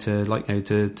okay to, like, you know,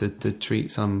 to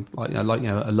treat some, like, you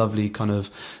know, a lovely kind of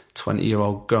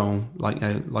 20-year-old girl, like, you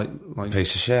know, like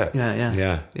piece of shit.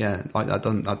 Yeah. Like,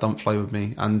 that don't fly with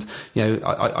me. And, you know,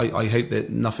 I hope that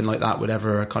nothing like that would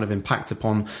ever kind of impact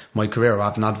upon my career or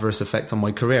have an adverse effect on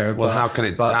my career. Well, how can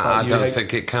it? I don't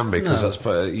think it can be, because that's,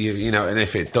 you know, and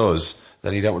if it does,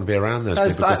 then you don't want to be around those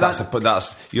people, because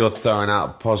that's you're throwing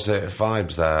out positive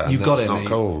vibes there, and that's not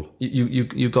cool.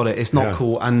 You got it. It's not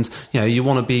cool, and, you know, you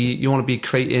want to be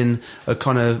creating a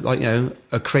kind of, like, you know,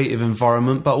 a creative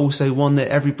environment, but also one that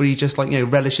everybody just, like, you know,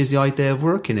 relishes the idea of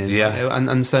working in. Yeah. You know?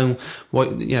 And so,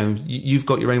 what, you know, you've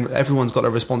got your own. Everyone's got a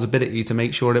responsibility to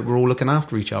make sure that we're all looking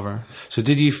after each other. So,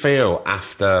 did you feel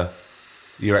after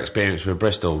your experience with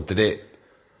Bristol, did it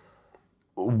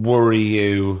worry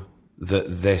you that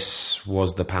this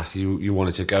was the path you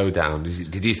wanted to go down?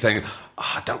 Did you think,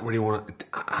 I don't really want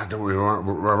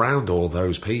around all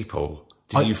those people?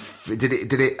 Did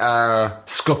it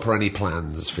scupper any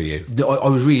plans for you? I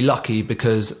was really lucky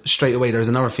because straight away there was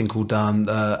another thing called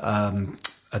the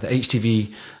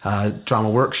HTV Drama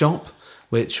Workshop,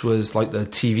 which was like the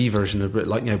TV version of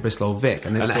Bristol Old Vic,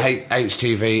 and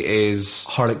HTV is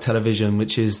Harlech Television,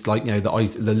 which is like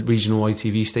the regional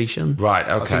ITV station. Right.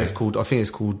 Okay. I think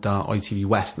it's called ITV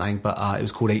West now, but it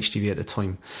was called HTV at the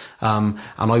time. And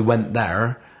I went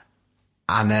there,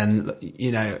 and then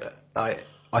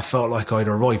I felt like I'd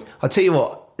arrived. I'll tell you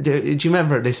what. Do you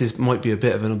remember? Might be a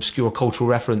bit of an obscure cultural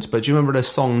reference, but do you remember the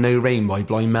song "No Rain" by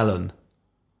Blind Melon?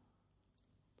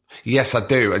 Yes, I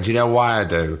do. And do you know why I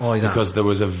do? Why is that? Because there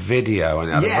was a video and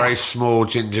it had a very small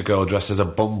ginger girl dressed as a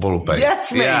bumblebee.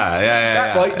 Yes, mate.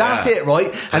 Yeah. Right, that's it,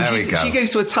 right? And she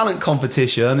goes to a talent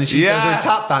competition and she does her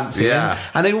tap dancing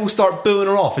and they all start booing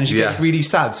her off and she gets really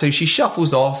sad. So she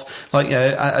shuffles off,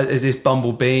 as this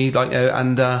bumblebee,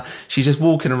 and she's just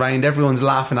walking around, everyone's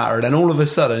laughing at her. Then all of a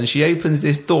sudden she opens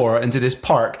this door into this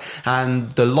park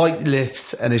and the light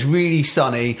lifts and it's really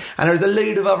sunny and there's a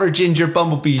load of other ginger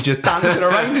bumblebees just dancing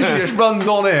around. She just runs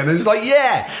on in and it's like,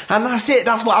 and that's it.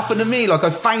 That's what happened to me. I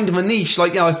found my niche.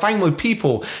 I found my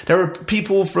people. There are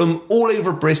people from all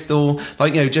over Bristol,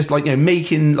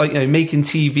 making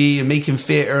TV and making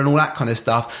theatre and all that kind of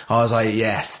stuff. I was like,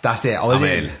 yes, that's it. I was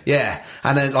in. Yeah.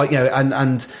 And then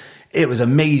and it was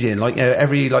amazing.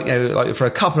 For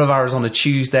a couple of hours on a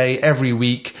Tuesday every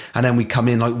week, and then we come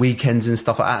in weekends and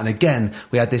stuff like that. And again,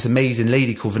 we had this amazing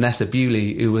lady called Vanessa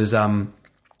Bewley who was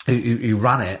who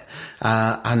ran it,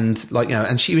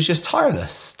 and she was just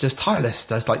tireless. Just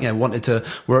wanted to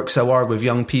work so hard with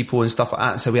young people and stuff like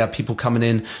that. So we had people coming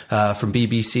in from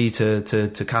BBC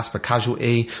to cast for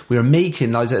Casualty. We were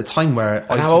making, at a time where...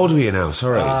 And how old were you now?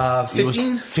 Sorry.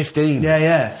 15. 15.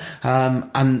 Yeah.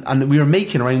 And we were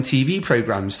making our own TV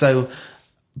programmes. So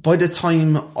by the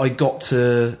time I got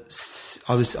to...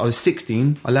 I was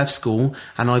 16. I left school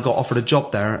and I got offered a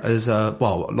job there as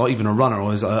not even a runner. I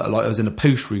was in a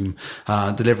post room,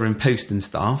 delivering post and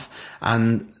stuff.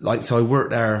 And so I worked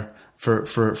there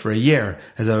for a year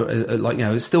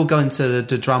still going to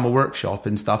the drama workshop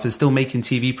and stuff, and still making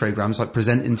TV programs,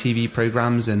 presenting TV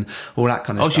programs and all that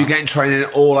kind of stuff. So you're getting trained in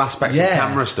all aspects of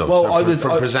camera stuff. Well,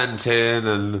 from presenting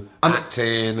and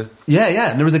acting.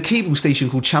 Yeah. And there was a cable station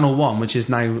called Channel One, which is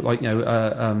now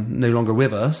no longer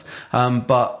with us.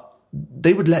 But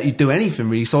they would let you do anything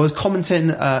really. So I was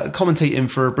commentating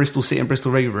for Bristol City and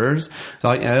Bristol Rovers,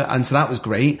 and so that was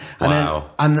great. Wow.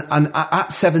 And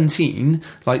at 17,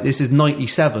 this is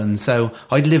 97, so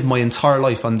I'd lived my entire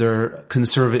life under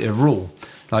Conservative rule.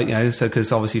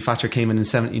 Because obviously Thatcher came in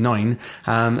 79,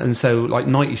 and so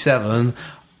 97,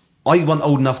 I wasn't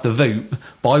old enough to vote,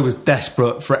 but I was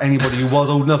desperate for anybody who was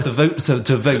old enough to vote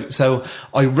to vote. So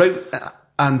I wrote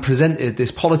and presented this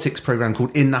politics program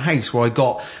called In the House, where I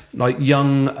got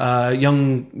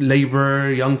young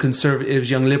Labour, young Conservatives,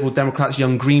 young Liberal Democrats,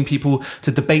 young Green people to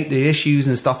debate the issues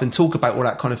and stuff and talk about all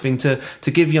that kind of thing, to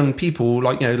give young people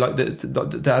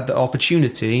the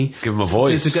opportunity, give them a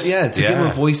voice, to give them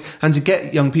a voice, and to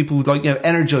get young people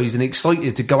energized and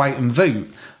excited to go out and vote.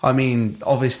 I mean,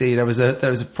 obviously there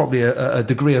was probably a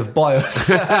degree of bias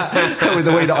with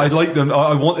the way that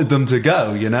I wanted them to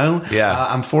go,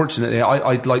 Yeah. Unfortunately,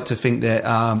 I'd like to think that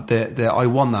I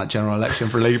won that general election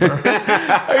for Labour.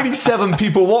 Only 7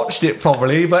 people watched it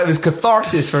probably, but it was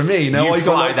catharsis for me. You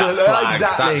fly that flag.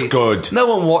 Exactly. That's good.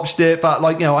 No one watched it, but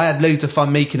I had loads of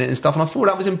fun making it and stuff, and I thought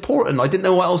that was important. I didn't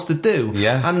know what else to do.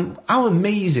 Yeah. And how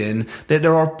amazing that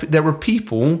there were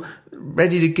people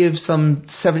ready to give some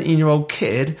 17-year-old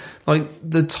kid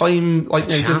the time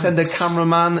to send a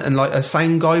cameraman and a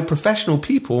sound guy, professional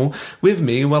people with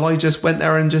me, while I just went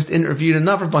there and just interviewed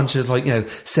another bunch of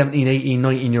 17, 18,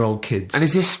 19-year-old kids. And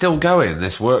is this still going,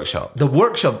 this workshop? The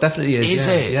workshop definitely is. Is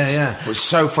it? Yeah. It's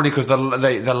so funny because the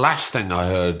last thing I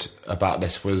heard about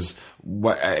this was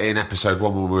in episode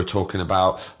 1 when we were talking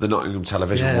about the Nottingham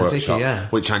Television Workshop, Vicky,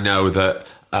 which I know that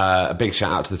a big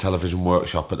shout out to the Television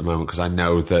Workshop at the moment, because I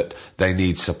know that they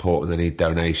need support and they need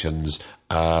donations.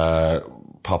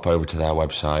 Pop over to their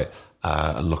website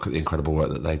and look at the incredible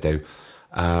work that they do.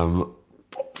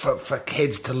 For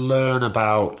kids to learn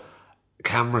about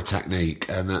camera technique,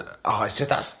 and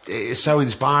it's so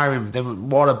inspiring.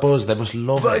 What a buzz! They must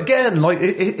love it. But again, like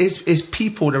it's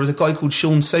people. There was a guy called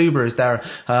Sean Sobers there,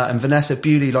 and Vanessa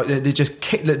Bewley. Like they just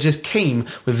came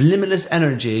with limitless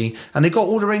energy, and they got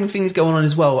all their own things going on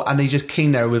as well. And they just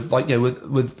came there with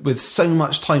with so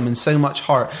much time and so much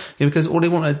heart, because all they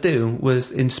wanted to do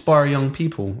was inspire young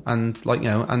people, and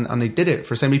and they did it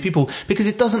for so many people, because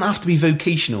it doesn't have to be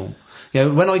vocational.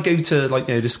 When I go to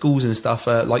the schools and stuff,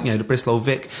 the Bristol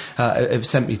Vic have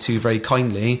sent me to very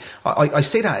kindly, I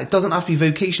say that it doesn't have to be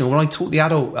vocational. When I talk the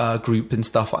adult group and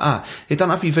stuff like that, it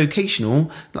doesn't have to be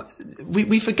vocational.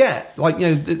 We forget,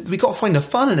 we got to find the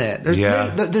fun in it.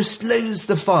 There's loads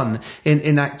of fun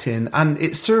in acting, and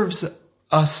it serves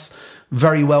us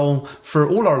very well for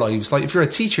all our lives. Like if you're a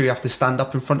teacher, you have to stand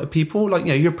up in front of people.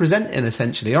 You're presenting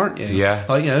essentially, aren't you? Yeah.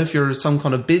 If you're some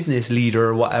kind of business leader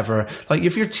or whatever,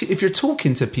 if you're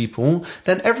talking to people,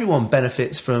 then everyone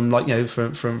benefits from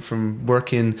from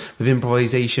working with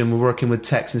improvisation, we're working with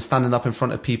text and standing up in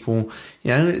front of people.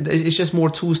 It's just more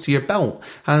tools to your belt.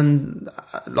 And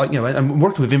and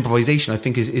working with improvisation, I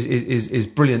think is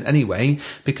brilliant anyway,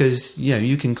 because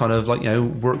you can kind of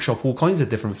workshop all kinds of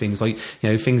different things,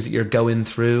 things that you're going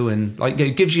through, and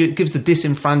it gives the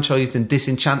disenfranchised and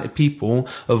disenchanted people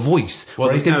a voice. Well,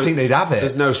 I didn't think they'd have it.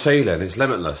 There's no ceiling; it's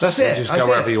limitless. That's it. You just go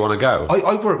wherever you want to go.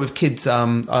 I work with kids that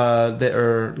are that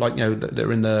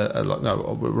are in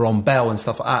the we're on bail and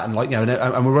stuff like that,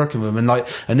 and we're working with them. And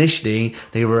initially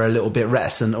they were a little bit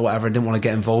reticent or whatever, didn't want to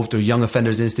get involved, or young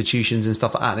offenders institutions and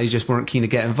stuff like that. And they just weren't keen to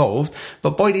get involved.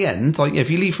 But by the end,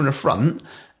 if you leave from the front,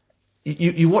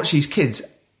 you watch these kids,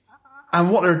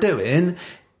 and what they're doing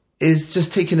is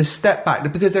just taking a step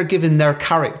back, because they're giving their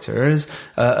characters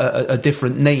a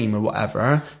different name or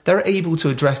whatever. They're able to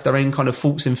address their own kind of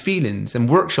thoughts and feelings, and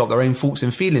workshop their own thoughts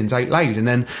and feelings out loud,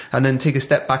 and then take a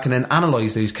step back and then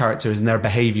analyze those characters and their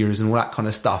behaviors and all that kind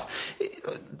of stuff.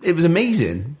 It was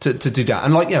amazing to do that.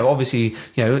 And obviously,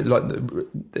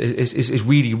 it's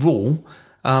really raw.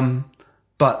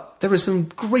 But there were some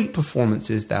great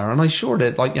performances there, and I assured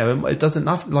it, it doesn't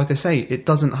have to, like I say, it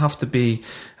doesn't have to be,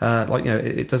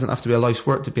 it doesn't have to be a life's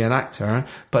work to be an actor,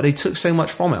 but they took so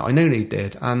much from it. I know they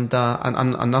did. And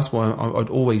that's why I'd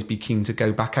always be keen to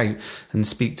go back out and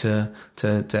speak to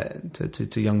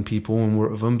young people and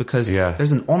work with them, because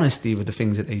there's an honesty with the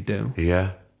things that they do.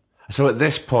 Yeah. So at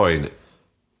this point,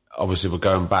 obviously we're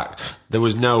going back, there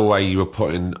was no way you were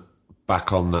putting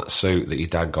back on that suit that your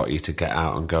dad got you to get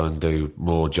out and go and do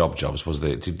more jobs, was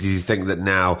there? Did you think that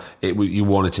now you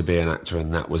wanted to be an actor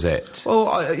and that was it?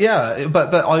 Well,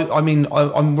 but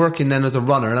I'm working then as a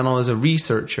runner, and then I was a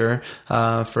researcher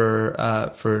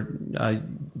for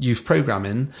youth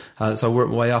programming. So I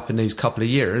worked my way up in those couple of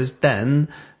years. Then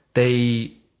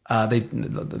we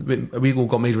all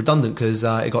got made redundant because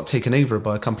it got taken over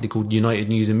by a company called United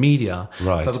News and Media.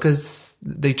 Right. But because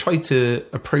they tried to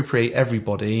appropriate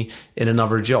everybody in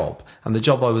another job, and the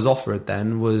job I was offered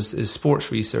then was as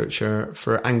sports researcher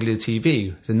for Anglia TV.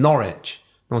 It was in Norwich.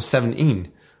 I was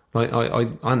 17. I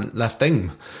hadn't left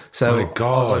home. So I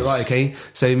was like, right, okay.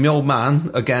 So my old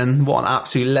man, again, what an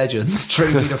absolute legend,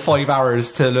 drove me to 5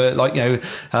 hours to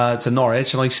to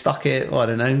Norwich, and I stuck it, I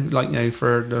don't know,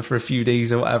 for a few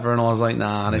days or whatever, and I was like,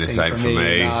 nah, this ain't for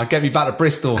me. Nah, get me back to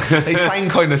Bristol. They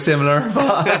sound kind of similar,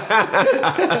 but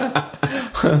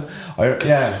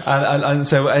and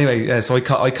so anyway, so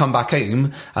I come back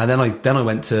home, and then I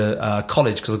went to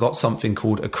college, because I got something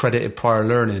called accredited prior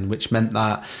learning, which meant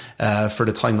that for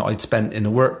the time that I'd spent in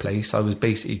the workplace, I was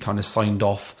basically kind of signed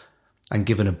off and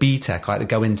given a BTEC. I had to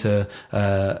go into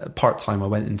part-time. I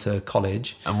went into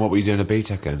college. And what were you doing a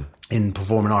BTEC in? In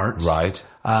performing arts. Right.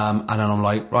 And then I'm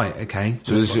like, right, okay.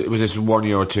 So was this 1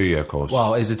 year or 2 year course?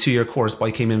 Well, it's a 2 year course, but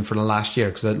I came in for the last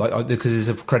year because it's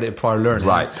accredited prior learning.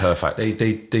 Right, perfect.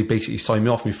 They basically signed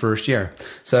me off my first year.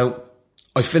 So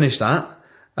I finished that.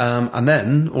 And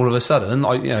then all of a sudden,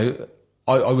 I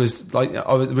was we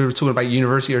were talking about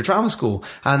university or drama school.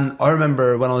 And I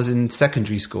remember when I was in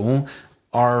secondary school,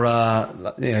 our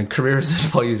careers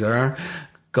advisor,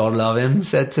 God love him,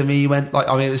 said to me, he went,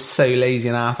 it was so lazy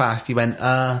and half-assed. He went,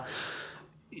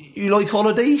 you like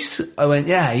holidays? I went,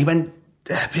 yeah. He went,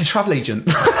 be a travel agent.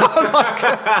 I'm like,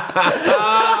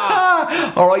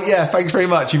 all right, yeah, thanks very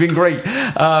much. You've been great.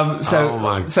 So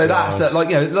that's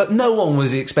that. No one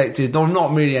was expected, or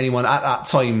not really anyone at that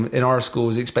time in our school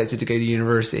was expected to go to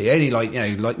university.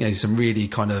 Only some really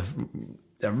kind of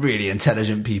really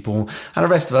intelligent people, and the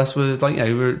rest of us was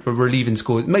we're leaving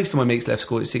school. Most of my mates left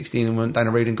school at 16 and went down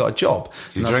the road and got a job.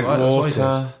 Did you drink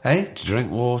water? Hey? Did you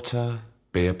drink water?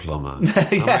 be a plumber.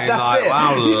 That's it.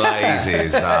 How lazy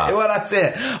is that? Well, that's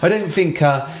it. I don't think,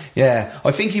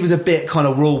 I think he was a bit kind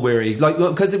of rule weary. Like,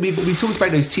 because we talked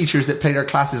about those teachers that play their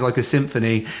classes like a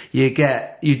symphony. You do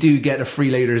get the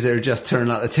freeloaders that are just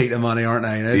turning out to take the money, aren't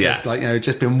they? Just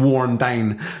just been worn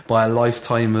down by a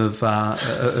lifetime of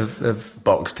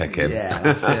box ticking. Yeah,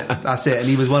 that's it. And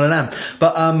he was one of them.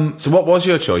 But, so what was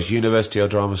your choice? University or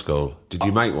drama school? Did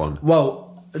you make one?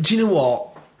 Well, do you know what?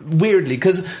 Weirdly,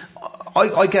 because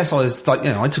I guess I was like,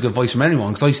 I took advice from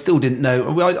anyone because I still didn't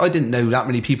know. I didn't know that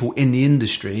many people in the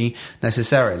industry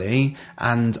necessarily,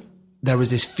 and there was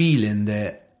this feeling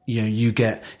that you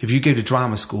get, if you go to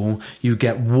drama school, you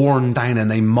get worn down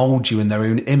and they mould you in their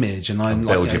own image, and I'm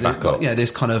like, build you back up. Yeah, this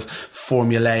kind of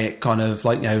formulaic kind of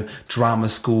drama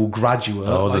school graduate.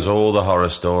 Oh, there's all the horror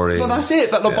stories. Well, that's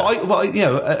it. But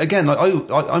again,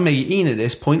 I'm 18 at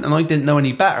this point, and I didn't know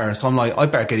any better. So I'm like, I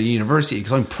better go to university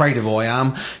because I'm proud of who I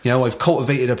am. I've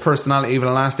cultivated a personality over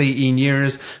the last 18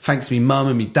 years, thanks to me mum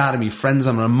and me dad and me friends.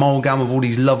 I'm an amalgam of all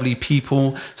these lovely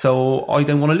people, so I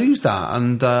don't want to lose that.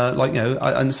 And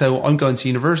so I'm going to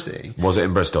university. Was it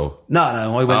in Bristol? No,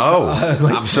 I went.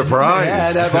 I'm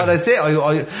surprised. Yeah, but that's it.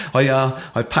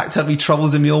 I packed up my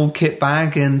troubles in my old kit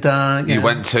bag, and you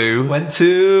went to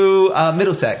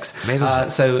Middlesex.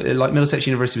 Middlesex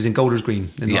University was in Golders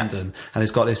Green in London, and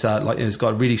it's got this it's got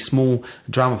a really small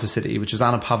drama facility, which was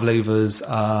Anna Pavlova's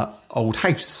old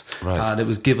house, right. That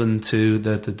was given to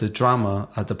the drama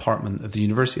department of the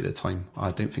university at the time.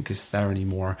 I don't think it's there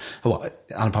anymore. Well,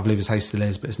 Anna Pavlova's house still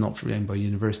is, but it's not owned by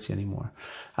university anymore.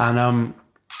 And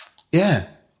I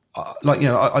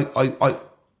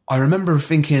remember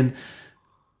thinking,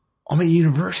 I'm at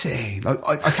university. Like,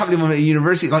 I can't believe I'm at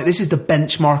university. Like, this is the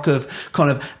benchmark of kind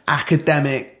of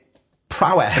academic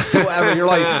prowess or whatever. You're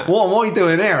like, what am I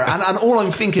doing here? And all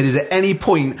I'm thinking is at any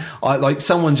point,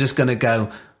 someone's just going to go,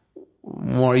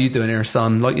 what are you doing here,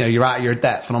 son? You're out of your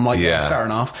depth. And I'm like, yeah, fair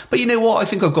enough. But you know what? I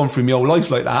think I've gone through my whole life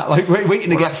like that,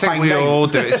 waiting to get fanged out. I think we all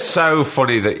do. It's so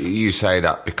funny that you say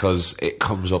that because it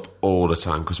comes up all the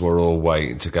time because we're all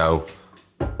waiting to go,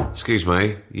 excuse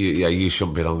me, you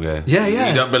shouldn't belong here. Yeah.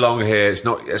 You don't belong here. It's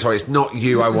not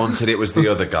you I wanted, it was the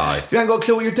other guy. You ain't got a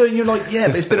clue what you're doing. You're like, yeah,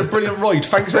 but it's been a brilliant ride.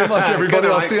 Thanks very much, everybody.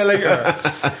 I'll see you later.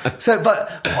 So,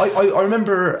 but I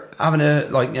remember having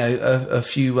a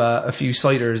few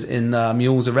ciders in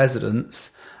Mule's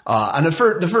residence. And the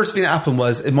first thing that happened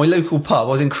was in my local pub. I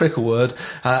was in Cricklewood,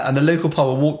 and the local pub.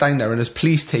 I walked down there and there's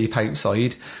police tape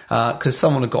outside because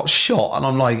someone had got shot, and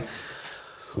I'm like,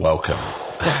 welcome.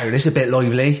 Wow, this is a bit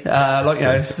lively.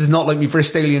 This is not like me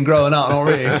Bristolian growing up, not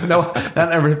really. No, I've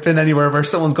never been anywhere where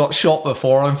someone's got shot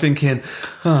before. I'm thinking,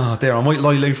 oh dear, I might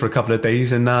lie low for a couple of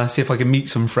days and see if I can meet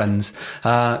some friends.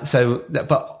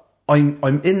 But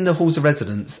I'm in the halls of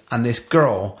residence, and this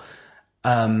girl,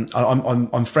 I'm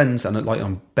friends and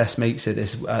I'm best mates at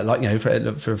this, with my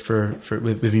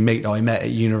mate that I met at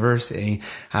university,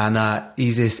 and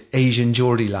he's this Asian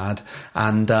Geordie lad,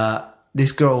 and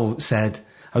this girl said,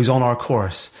 I was on our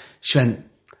course. She went,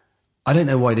 I don't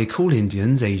know why they call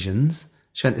Indians Asians.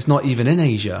 She went, it's not even in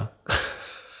Asia.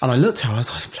 And I looked at her, I was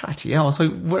like, bloody hell. I was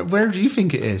like, where do you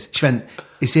think it is? She went,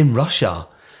 it's in Russia.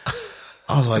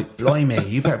 I was like, blimey,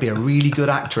 you better be a really good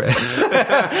actress.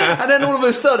 And then all of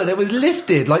a sudden it was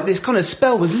lifted, this kind of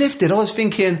spell was lifted. I was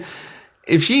thinking,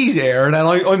 if she's here, then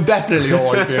I'm definitely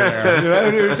all right here.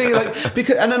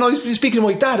 And then I was speaking to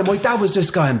my dad, and my dad was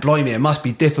just going, blimey, it must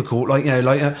be difficult. I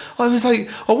was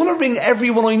like, I want to ring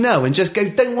everyone I know and just go,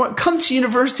 don't worry, come to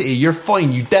university, you're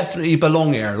fine, you definitely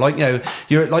belong here.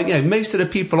 Most of the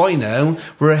people I know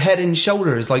were head and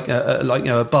shoulders,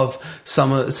 above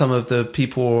some of the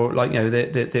people,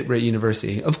 that were at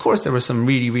university. Of course, there were some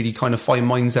really, really kind of fine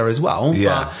minds there as well.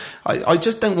 Yeah. But I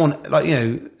just don't want,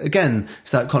 again,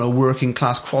 it's that kind of working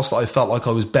class cross that I felt like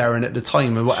I was bearing at the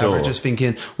time and whatever, sure. Just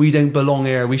thinking we don't belong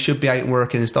here, we should be out and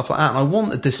working and stuff like that. And I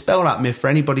want to dispel that myth for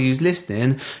anybody who's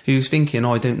listening, who's thinking,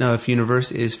 I don't know if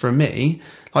university is for me.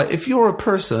 If you're a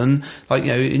person,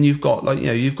 and you've got,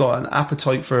 you've got an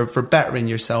appetite for bettering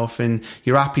yourself, and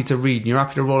you're happy to read, and you're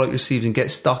happy to roll out your sleeves and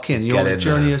get stuck in, you're on a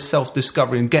journey of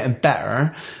self-discovery and getting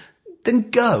better, then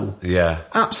go. Yeah.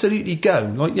 Absolutely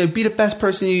go. Be the best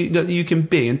person that you can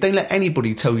be, and don't let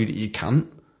anybody tell you that you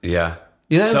can't. Yeah.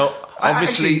 So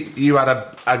Obviously, you had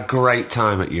a great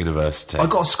time at university. I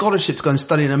got a scholarship to go and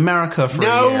study in America for a year.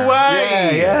 No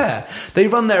way! Yeah. They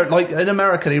run their, like, in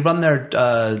America, they run their,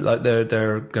 like,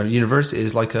 their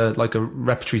universities like a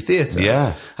repertory theatre.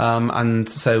 Yeah. And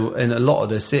so in a lot of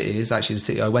the cities, actually the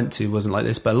city I went to wasn't like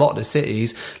this, but a lot of the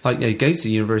cities, like, you know, go to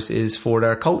universities for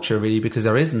their culture, really, because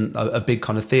there isn't a big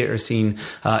kind of theatre scene,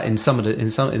 in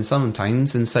some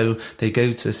towns. And so they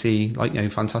go to see, like, you know,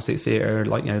 fantastic theatre,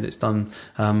 like, you know, that's done,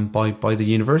 by the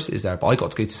universities there. But I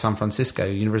got to go to San Francisco,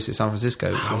 University of San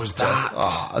Francisco. How was that?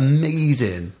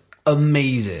 Amazing.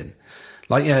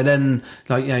 Like, yeah, then,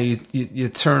 like, you know, you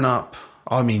turn up.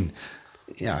 I mean,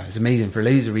 yeah, it's amazing for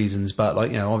loads of reasons, but,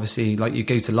 like, you know, obviously, like, you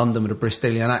go to London with a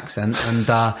Bristolian accent, and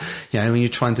you know, when you're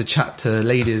trying to chat to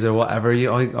ladies or whatever,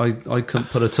 I couldn't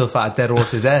put a tuff at a dead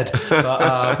horse's head.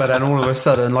 But then all of a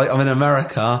sudden, like, I'm in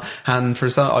America, and for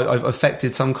some, I've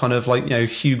affected some kind of, like, you know,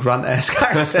 Hugh Grant-esque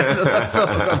accent, and I felt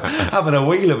like I'm having a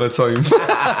whale of a time.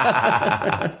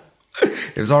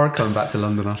 It was hard coming back to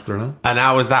London after that. And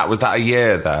how was that? Was that a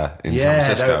year there in San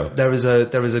Francisco? There was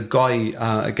a guy,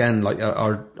 again, like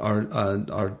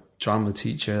our drama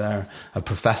teacher there, a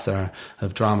professor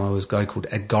of drama, was a guy called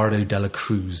Edgardo de la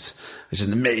Cruz, which is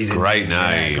an amazing great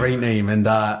name. Yeah, great name. And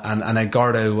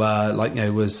Edgardo, like, you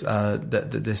know, was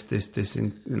this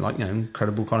like, you know,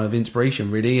 incredible kind of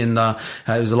inspiration, really. And it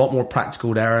was a lot more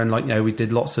practical there. And, like, you know, we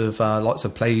did lots of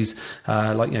plays,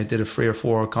 like, you know, did 3 or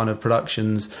 4 kind of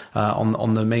productions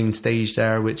on the main stage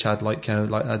there, which had, like, you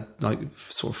know, like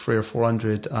sort of 300 or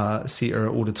 400 seater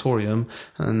auditorium.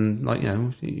 And, like, you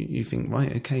know, you think,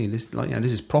 right, okay, this, like, you know,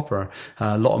 this is proper.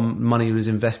 A lot of money was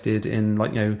invested in,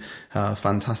 like, you know,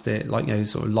 fantastic, like, you know,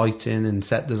 sort of lighting and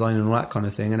set design and all that kind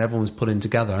of thing, and everyone was putting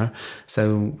together.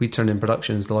 So we turned in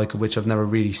productions the like of which I've never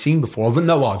really seen before.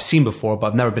 I've seen before, but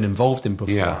I've never been involved in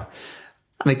before. Yeah.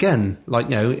 And again, like,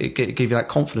 you know, it gave you that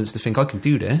confidence to think, I can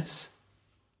do this.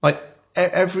 Like,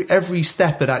 every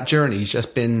step of that journey's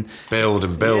just been build.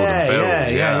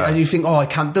 Yeah. And you think, I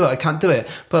can't do it.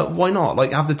 But why not?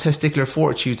 Like, have the testicular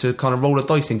fortitude to kind of roll a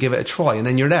dice and give it a try, and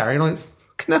then you're there. You're like,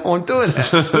 no, I'm doing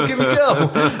it. Well, give me a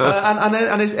go.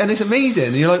 And it's amazing.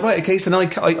 And you're like, right, okay. So now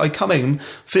I come in,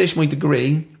 finish my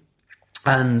degree,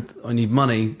 and I need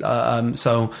money.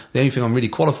 So the only thing I'm really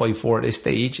qualified for at this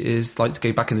stage is, like, to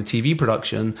go back into TV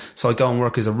production. So I go and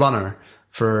work as a runner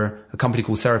for a company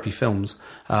called Therapy Films.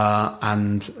 Like,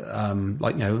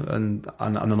 you know, and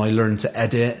then I learned to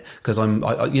edit, because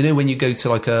you know, when you go to,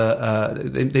 like,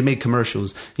 they make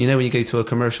commercials, you know, when you go to a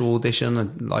commercial audition,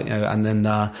 and, like, you know, and then,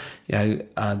 you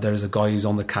know, there's a guy who's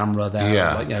on the camera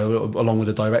there, like, you know, along with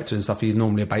the director and stuff. He's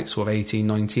normally about sort of 18,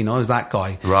 19. I was that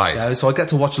guy. Right. You know? So I get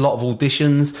to watch a lot of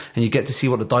auditions, and you get to see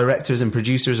what the directors and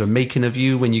producers are making of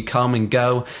you when you come and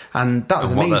go. And that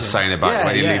was amazing. What they're saying about you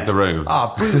when you leave the room.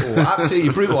 Brutal.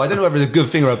 Absolutely brutal. I don't know whether it's a good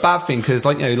thing or a bad thing, because,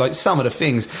 like, you know, like, some of the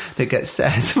things that get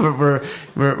said were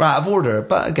out of order.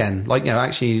 But again, like, you know,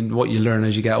 actually what you learn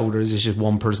as you get older is it's just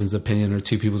one person's opinion or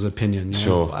 2 people's opinion, you know,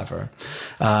 sure, whatever.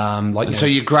 Like, and so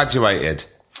you graduated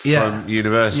from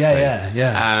university.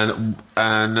 Yeah.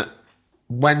 And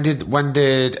when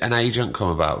did an agent come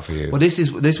about for you? Well, this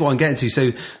is what I'm getting to.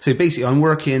 So basically, I'm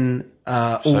working.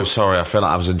 So sorry, I feel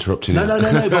like I was interrupting you.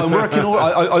 No. But I'm working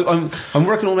I'm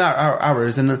working all our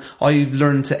hours, and I've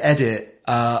learned to edit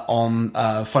on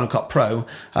Final Cut Pro,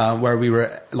 where we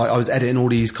were, like, I was editing all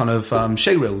these kind of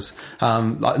show reels,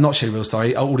 like, not show reels,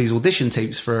 sorry, all these audition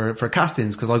tapes for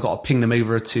castings, because I got to ping them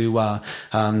over to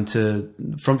from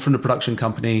the production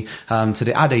company to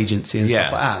the ad agency and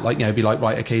stuff like that. Like, you know, be like,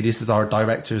 right, okay, this is our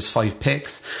director's 5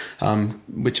 picks.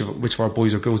 Which of our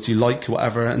boys or girls do you like,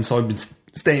 whatever. And so I've been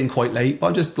staying quite late, but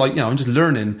I'm just, like, you know, I'm just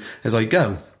learning as I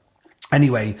go.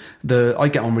 Anyway, I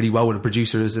get on really well with the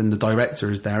producers and the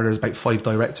directors there. There's about 5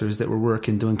 directors that were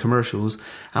working doing commercials,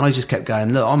 and I just kept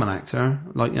going, look, I'm an actor.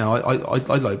 Like, you know, I'd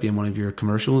like to be in one of your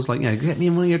commercials. Like, you know, get me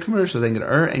in one of your commercials. Ain't gonna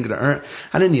hurt.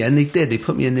 And in the end, they did. They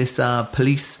put me in this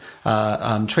police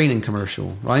training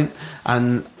commercial, right?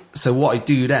 And so what I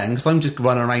do then, because I'm just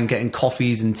running around getting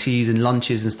coffees and teas and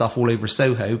lunches and stuff all over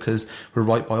Soho, because we're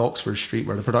right by Oxford Street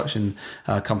where the production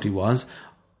company was.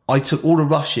 I took all the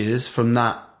rushes from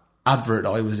that advert that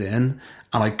I was in,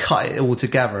 and I cut it all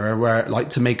together, where,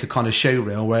 like, to make a kind of show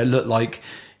reel where it looked like,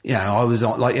 you know, I was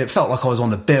on, like, it felt like I was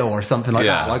on the bill or something like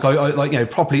that. Like, I like, you know,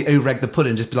 properly over-egged the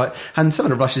pudding, just be like, and some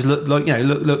of the rushes look like, you know,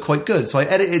 look quite good. So I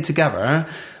edited it together,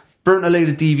 burnt a load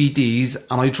of DVDs,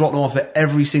 and I dropped them off at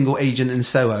every single agent in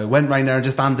Soho. Went round there and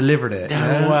just hand-delivered it.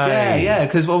 No way. Yeah,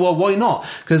 because, well, why not?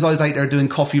 Because I was out there doing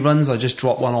coffee runs, I just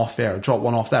dropped one off there, dropped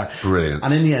one off there. Brilliant.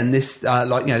 And in the end, this,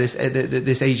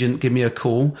 this agent gave me a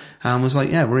call and was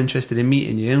like, yeah, we're interested in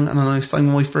meeting you. And then I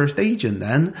signed with my first agent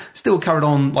then. Still carried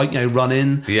on,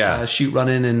 running, shoot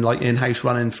running and, in-house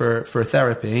running for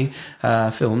therapy,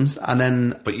 films. And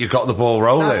then... But you got the ball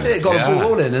rolling. That's it, got the ball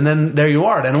rolling. And then there you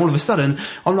are. Then all of a sudden,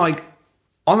 I'm like,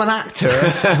 I'm an actor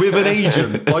with an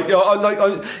agent. All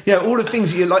the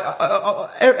things you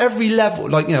every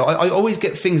level. I always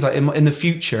get things like in the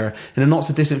future, in a not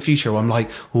so distant future, where I'm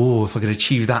like, oh, if I could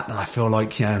achieve that, then I feel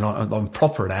like, I'm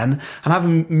proper then. And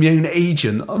having my own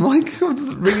agent, I'm like,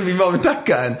 ringing me mum and dad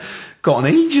going, got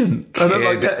an agent. And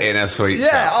in a sweet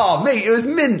yeah, shop. oh, mate, it was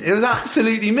mint. It was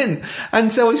absolutely mint.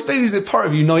 And so I suppose that part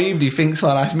of you naively thinks,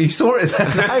 well, that's me sorted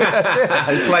then.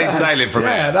 It's plain sailing from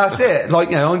Yeah, here. that's it.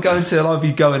 I'll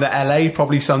be going to LA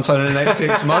probably sometime in the next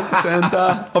 6 months, and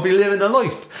I'll be living a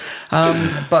life.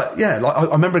 But yeah, I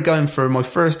remember going for my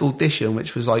first audition,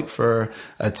 which was for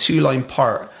a 2-line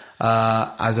part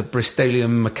as a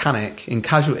Bristolian mechanic in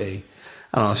Casualty.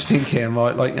 And I was thinking,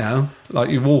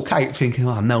 you walk out thinking,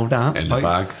 oh, I know that. In the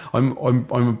bag. I'm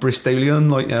a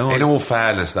Bristolian, In all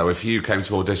fairness, though, if you came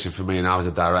to audition for me and I was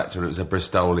a director and it was a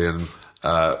Bristolian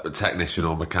technician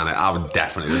or mechanic, I would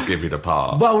definitely just give you the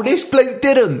part. Well, this bloke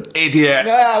didn't. Idiot.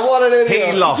 Yeah, what an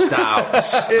idiot. He lost out.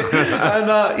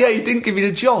 And he didn't give me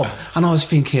the job. And I was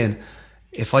thinking,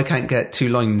 if I can't get 2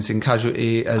 lines in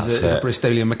Casualty as a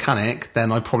Bristolian mechanic,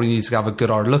 then I probably need to have a good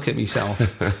hard look at myself.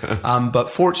 But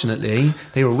fortunately,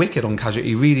 they were wicked on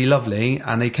Casualty, really lovely,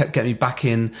 and they kept getting me back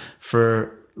in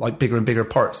for bigger and bigger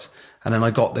parts. And then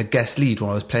I got the guest lead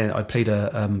when I was playing. I played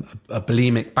a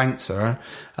bulimic bouncer,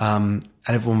 and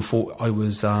everyone thought I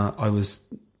was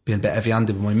being a bit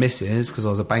heavy-handed with my missus because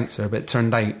I was a bouncer. But it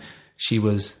turned out she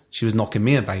was knocking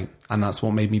me about, and that's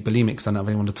what made me bulimic, because I didn't have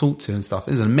anyone to talk to and stuff.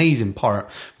 It was an amazing part,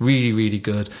 really, really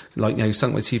good.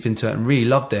 Sunk my teeth into it and really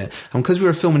loved it. And because we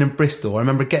were filming in Bristol, I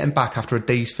remember getting back after a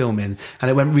day's filming,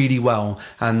 and it went really well.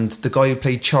 And the guy who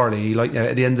played Charlie,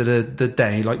 at the end of the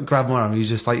day, grabbed my arm. He was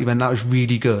just he went, "That was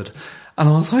really good," and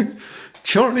I was like,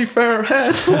 Charlie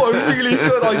Fairhead, what really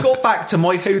good. I got back to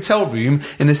my hotel room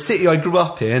in the city I grew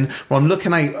up in, where I'm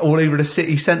looking out all over the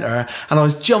city centre, and I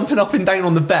was jumping up and down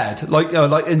on the bed,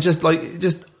 and just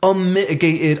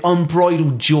unmitigated,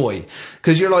 unbridled joy.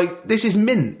 Because you're this is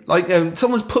mint.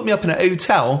 Someone's put me up in a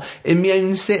hotel in my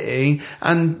own city,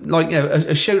 and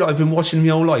a show that I've been watching my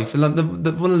whole life, and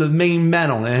one of the main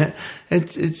men on it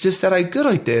just said how good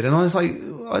I did, and I was like,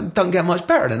 I don't get much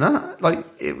better than that.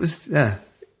 It was, yeah.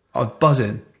 I was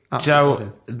buzzing.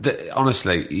 Joe,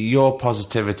 honestly, your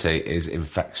positivity is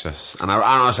infectious. And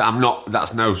honestly,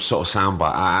 that's no sort of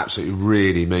soundbite. I absolutely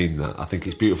really mean that. I think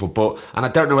it's beautiful. And I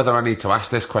don't know whether I need to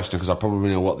ask this question, because I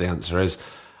probably know what the answer is.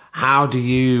 How do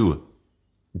you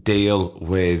deal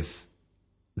with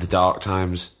the dark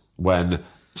times when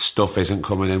stuff isn't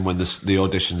coming in, when the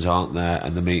auditions aren't there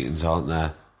and the meetings aren't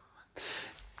there?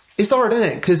 It's hard, isn't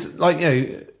it? Because,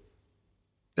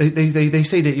 They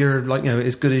say that you're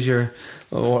as good as your,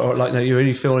 or you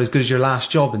only feel as good as your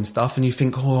last job and stuff, and you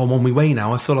think, oh, I'm on my way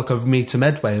now. I feel like I've made some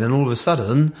headway, and then all of a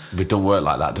sudden, it don't work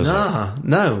like that, does it?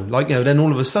 No. Then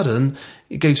all of a sudden,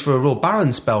 it goes for a real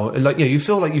barren spell. You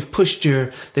feel like you've pushed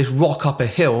this rock up a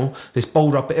hill, this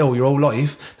boulder up a hill your whole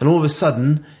life. Then all of a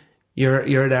sudden,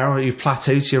 you're there, or you've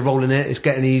plateaued, so you're rolling it, it's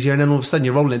getting easier, and then all of a sudden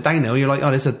you're rolling it downhill. You're like, oh,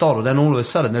 there's a doddle. Then all of a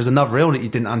sudden, there's another hill that you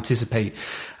didn't anticipate.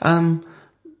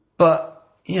 But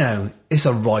it's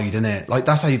a ride, isn't it?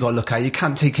 That's how you got to look at it. You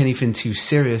can't take anything too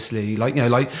seriously.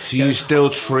 So you still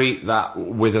treat that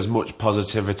with as much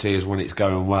positivity as when it's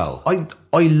going well?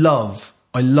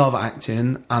 I love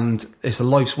acting, and it's a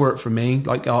life's work for me.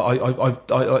 I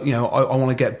want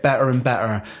to get better and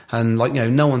better, and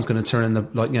no one's going to turn in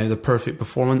the perfect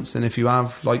performance. And if you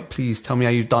have, please tell me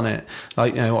how you've done it.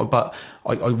 But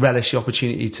I relish the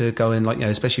opportunity to go in,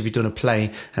 especially if you're doing a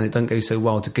play and it doesn't go so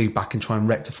well, to go back and try and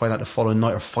rectify that the following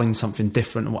night, or find something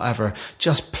different or whatever.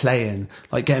 Just playing,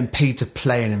 getting paid to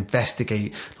play and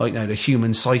investigate, the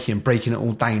human psyche and breaking it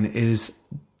all down is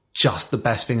just the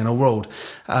best thing in the world.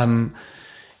 When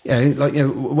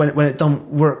it don't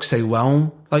work so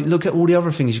well, look at all the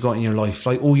other things you got in your life,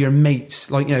 all your mates,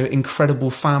 incredible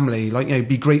family,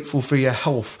 be grateful for your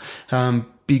health,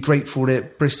 be grateful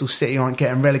that Bristol City aren't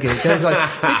getting relegated. There's like,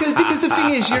 because the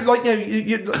thing is, you're like,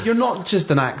 you're not just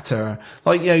an actor.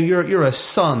 Like, you're a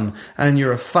son, and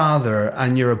you're a father,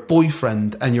 and you're a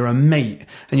boyfriend, and you're a mate,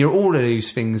 and you're all of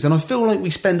these things. And I feel like we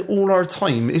spend all our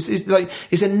time, it's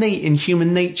innate in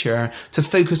human nature to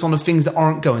focus on the things that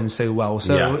aren't going so well.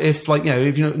 So if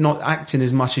you're not acting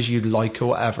as much as you'd like or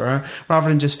whatever, rather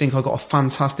than just think, I've got a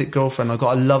fantastic girlfriend, I've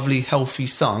got a lovely, healthy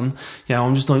son,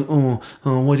 I'm just like, oh,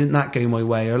 why didn't that go my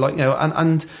way? Or like,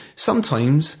 and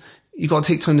sometimes you got to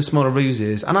take time to smell the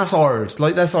roses, and that's hard.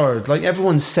 Like, that's hard. Like,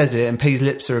 everyone says it and pays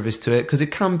lip service to it because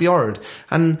it can be hard,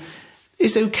 and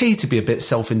it's okay to be a bit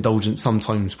self-indulgent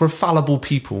sometimes. We're fallible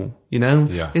people,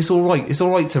 Yeah. It's all right. It's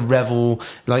all right to revel,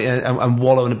 like, and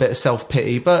wallow in a bit of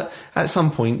self-pity, but at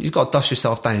some point you've got to dust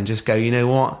yourself down and just go, you know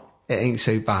what? It ain't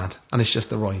so bad, and it's just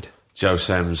the ride. Joe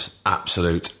Semmes,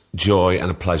 absolute joy and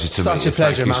a pleasure to meet you. Such a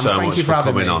pleasure, man. Thank you so much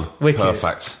for coming on. Wicked.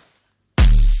 Perfect.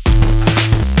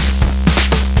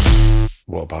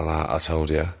 What about that? I told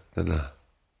you, didn't I?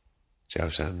 Joe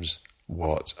Semmes,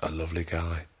 what a lovely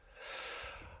guy.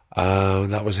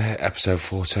 That was it, episode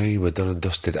 14. We're done and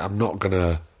dusted. I'm not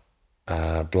going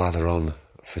to blather on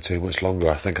for too much longer.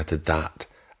 I think I did that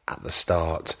at the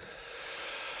start.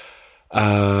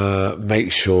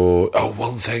 Make sure... Oh,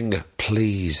 one thing,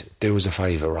 please do us a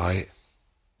favour, right?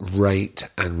 Rate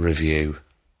and review.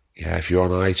 Yeah, if you're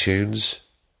on iTunes,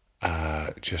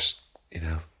 just,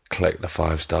 click the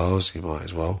 5 stars. You might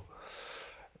as well.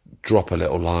 Drop a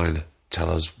little line. Tell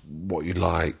us what you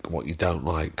like, what you don't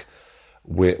like.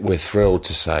 We're thrilled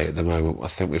to say at the moment, I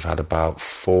think we've had about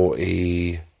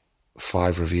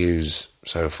 45 reviews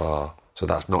so far. So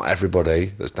that's not everybody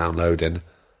that's downloading,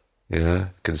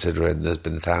 considering there's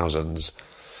been thousands,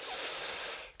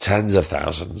 tens of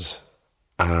thousands.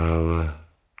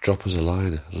 Drop us a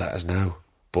line, let us know.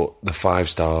 But the 5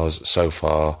 stars so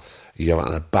far, you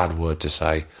haven't had a bad word to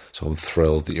say. So I'm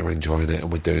thrilled that you're enjoying it and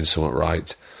we're doing something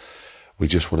right. We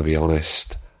just want to be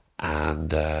honest and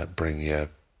bring you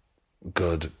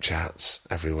good chats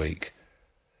every week.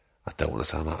 I don't want to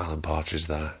sound like Alan Partridge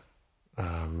there.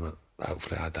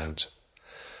 Hopefully I don't.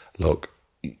 Look,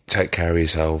 take care of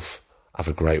yourself. Have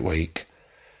a great week.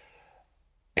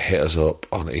 Hit us up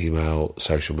on email,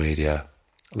 social media.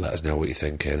 Let us know what you're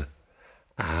thinking.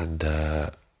 And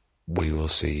we will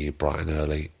see you bright and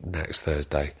early next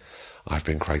Thursday. I've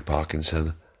been Craig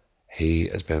Parkinson. He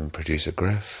has been producer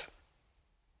Griff.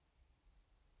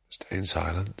 Staying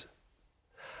silent.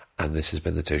 And this has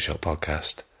been the Two Shot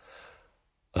Podcast.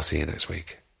 I'll see you next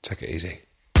week. Take it easy.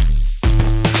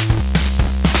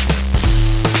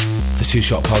 The Two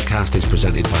Shot Podcast is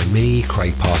presented by me,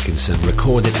 Craig Parkinson,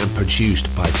 recorded and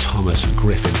produced by Thomas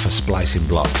Griffin for Splicing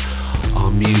Block.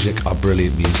 Our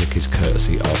brilliant music is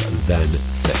courtesy of Then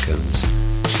Thickens.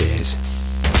 Cheers.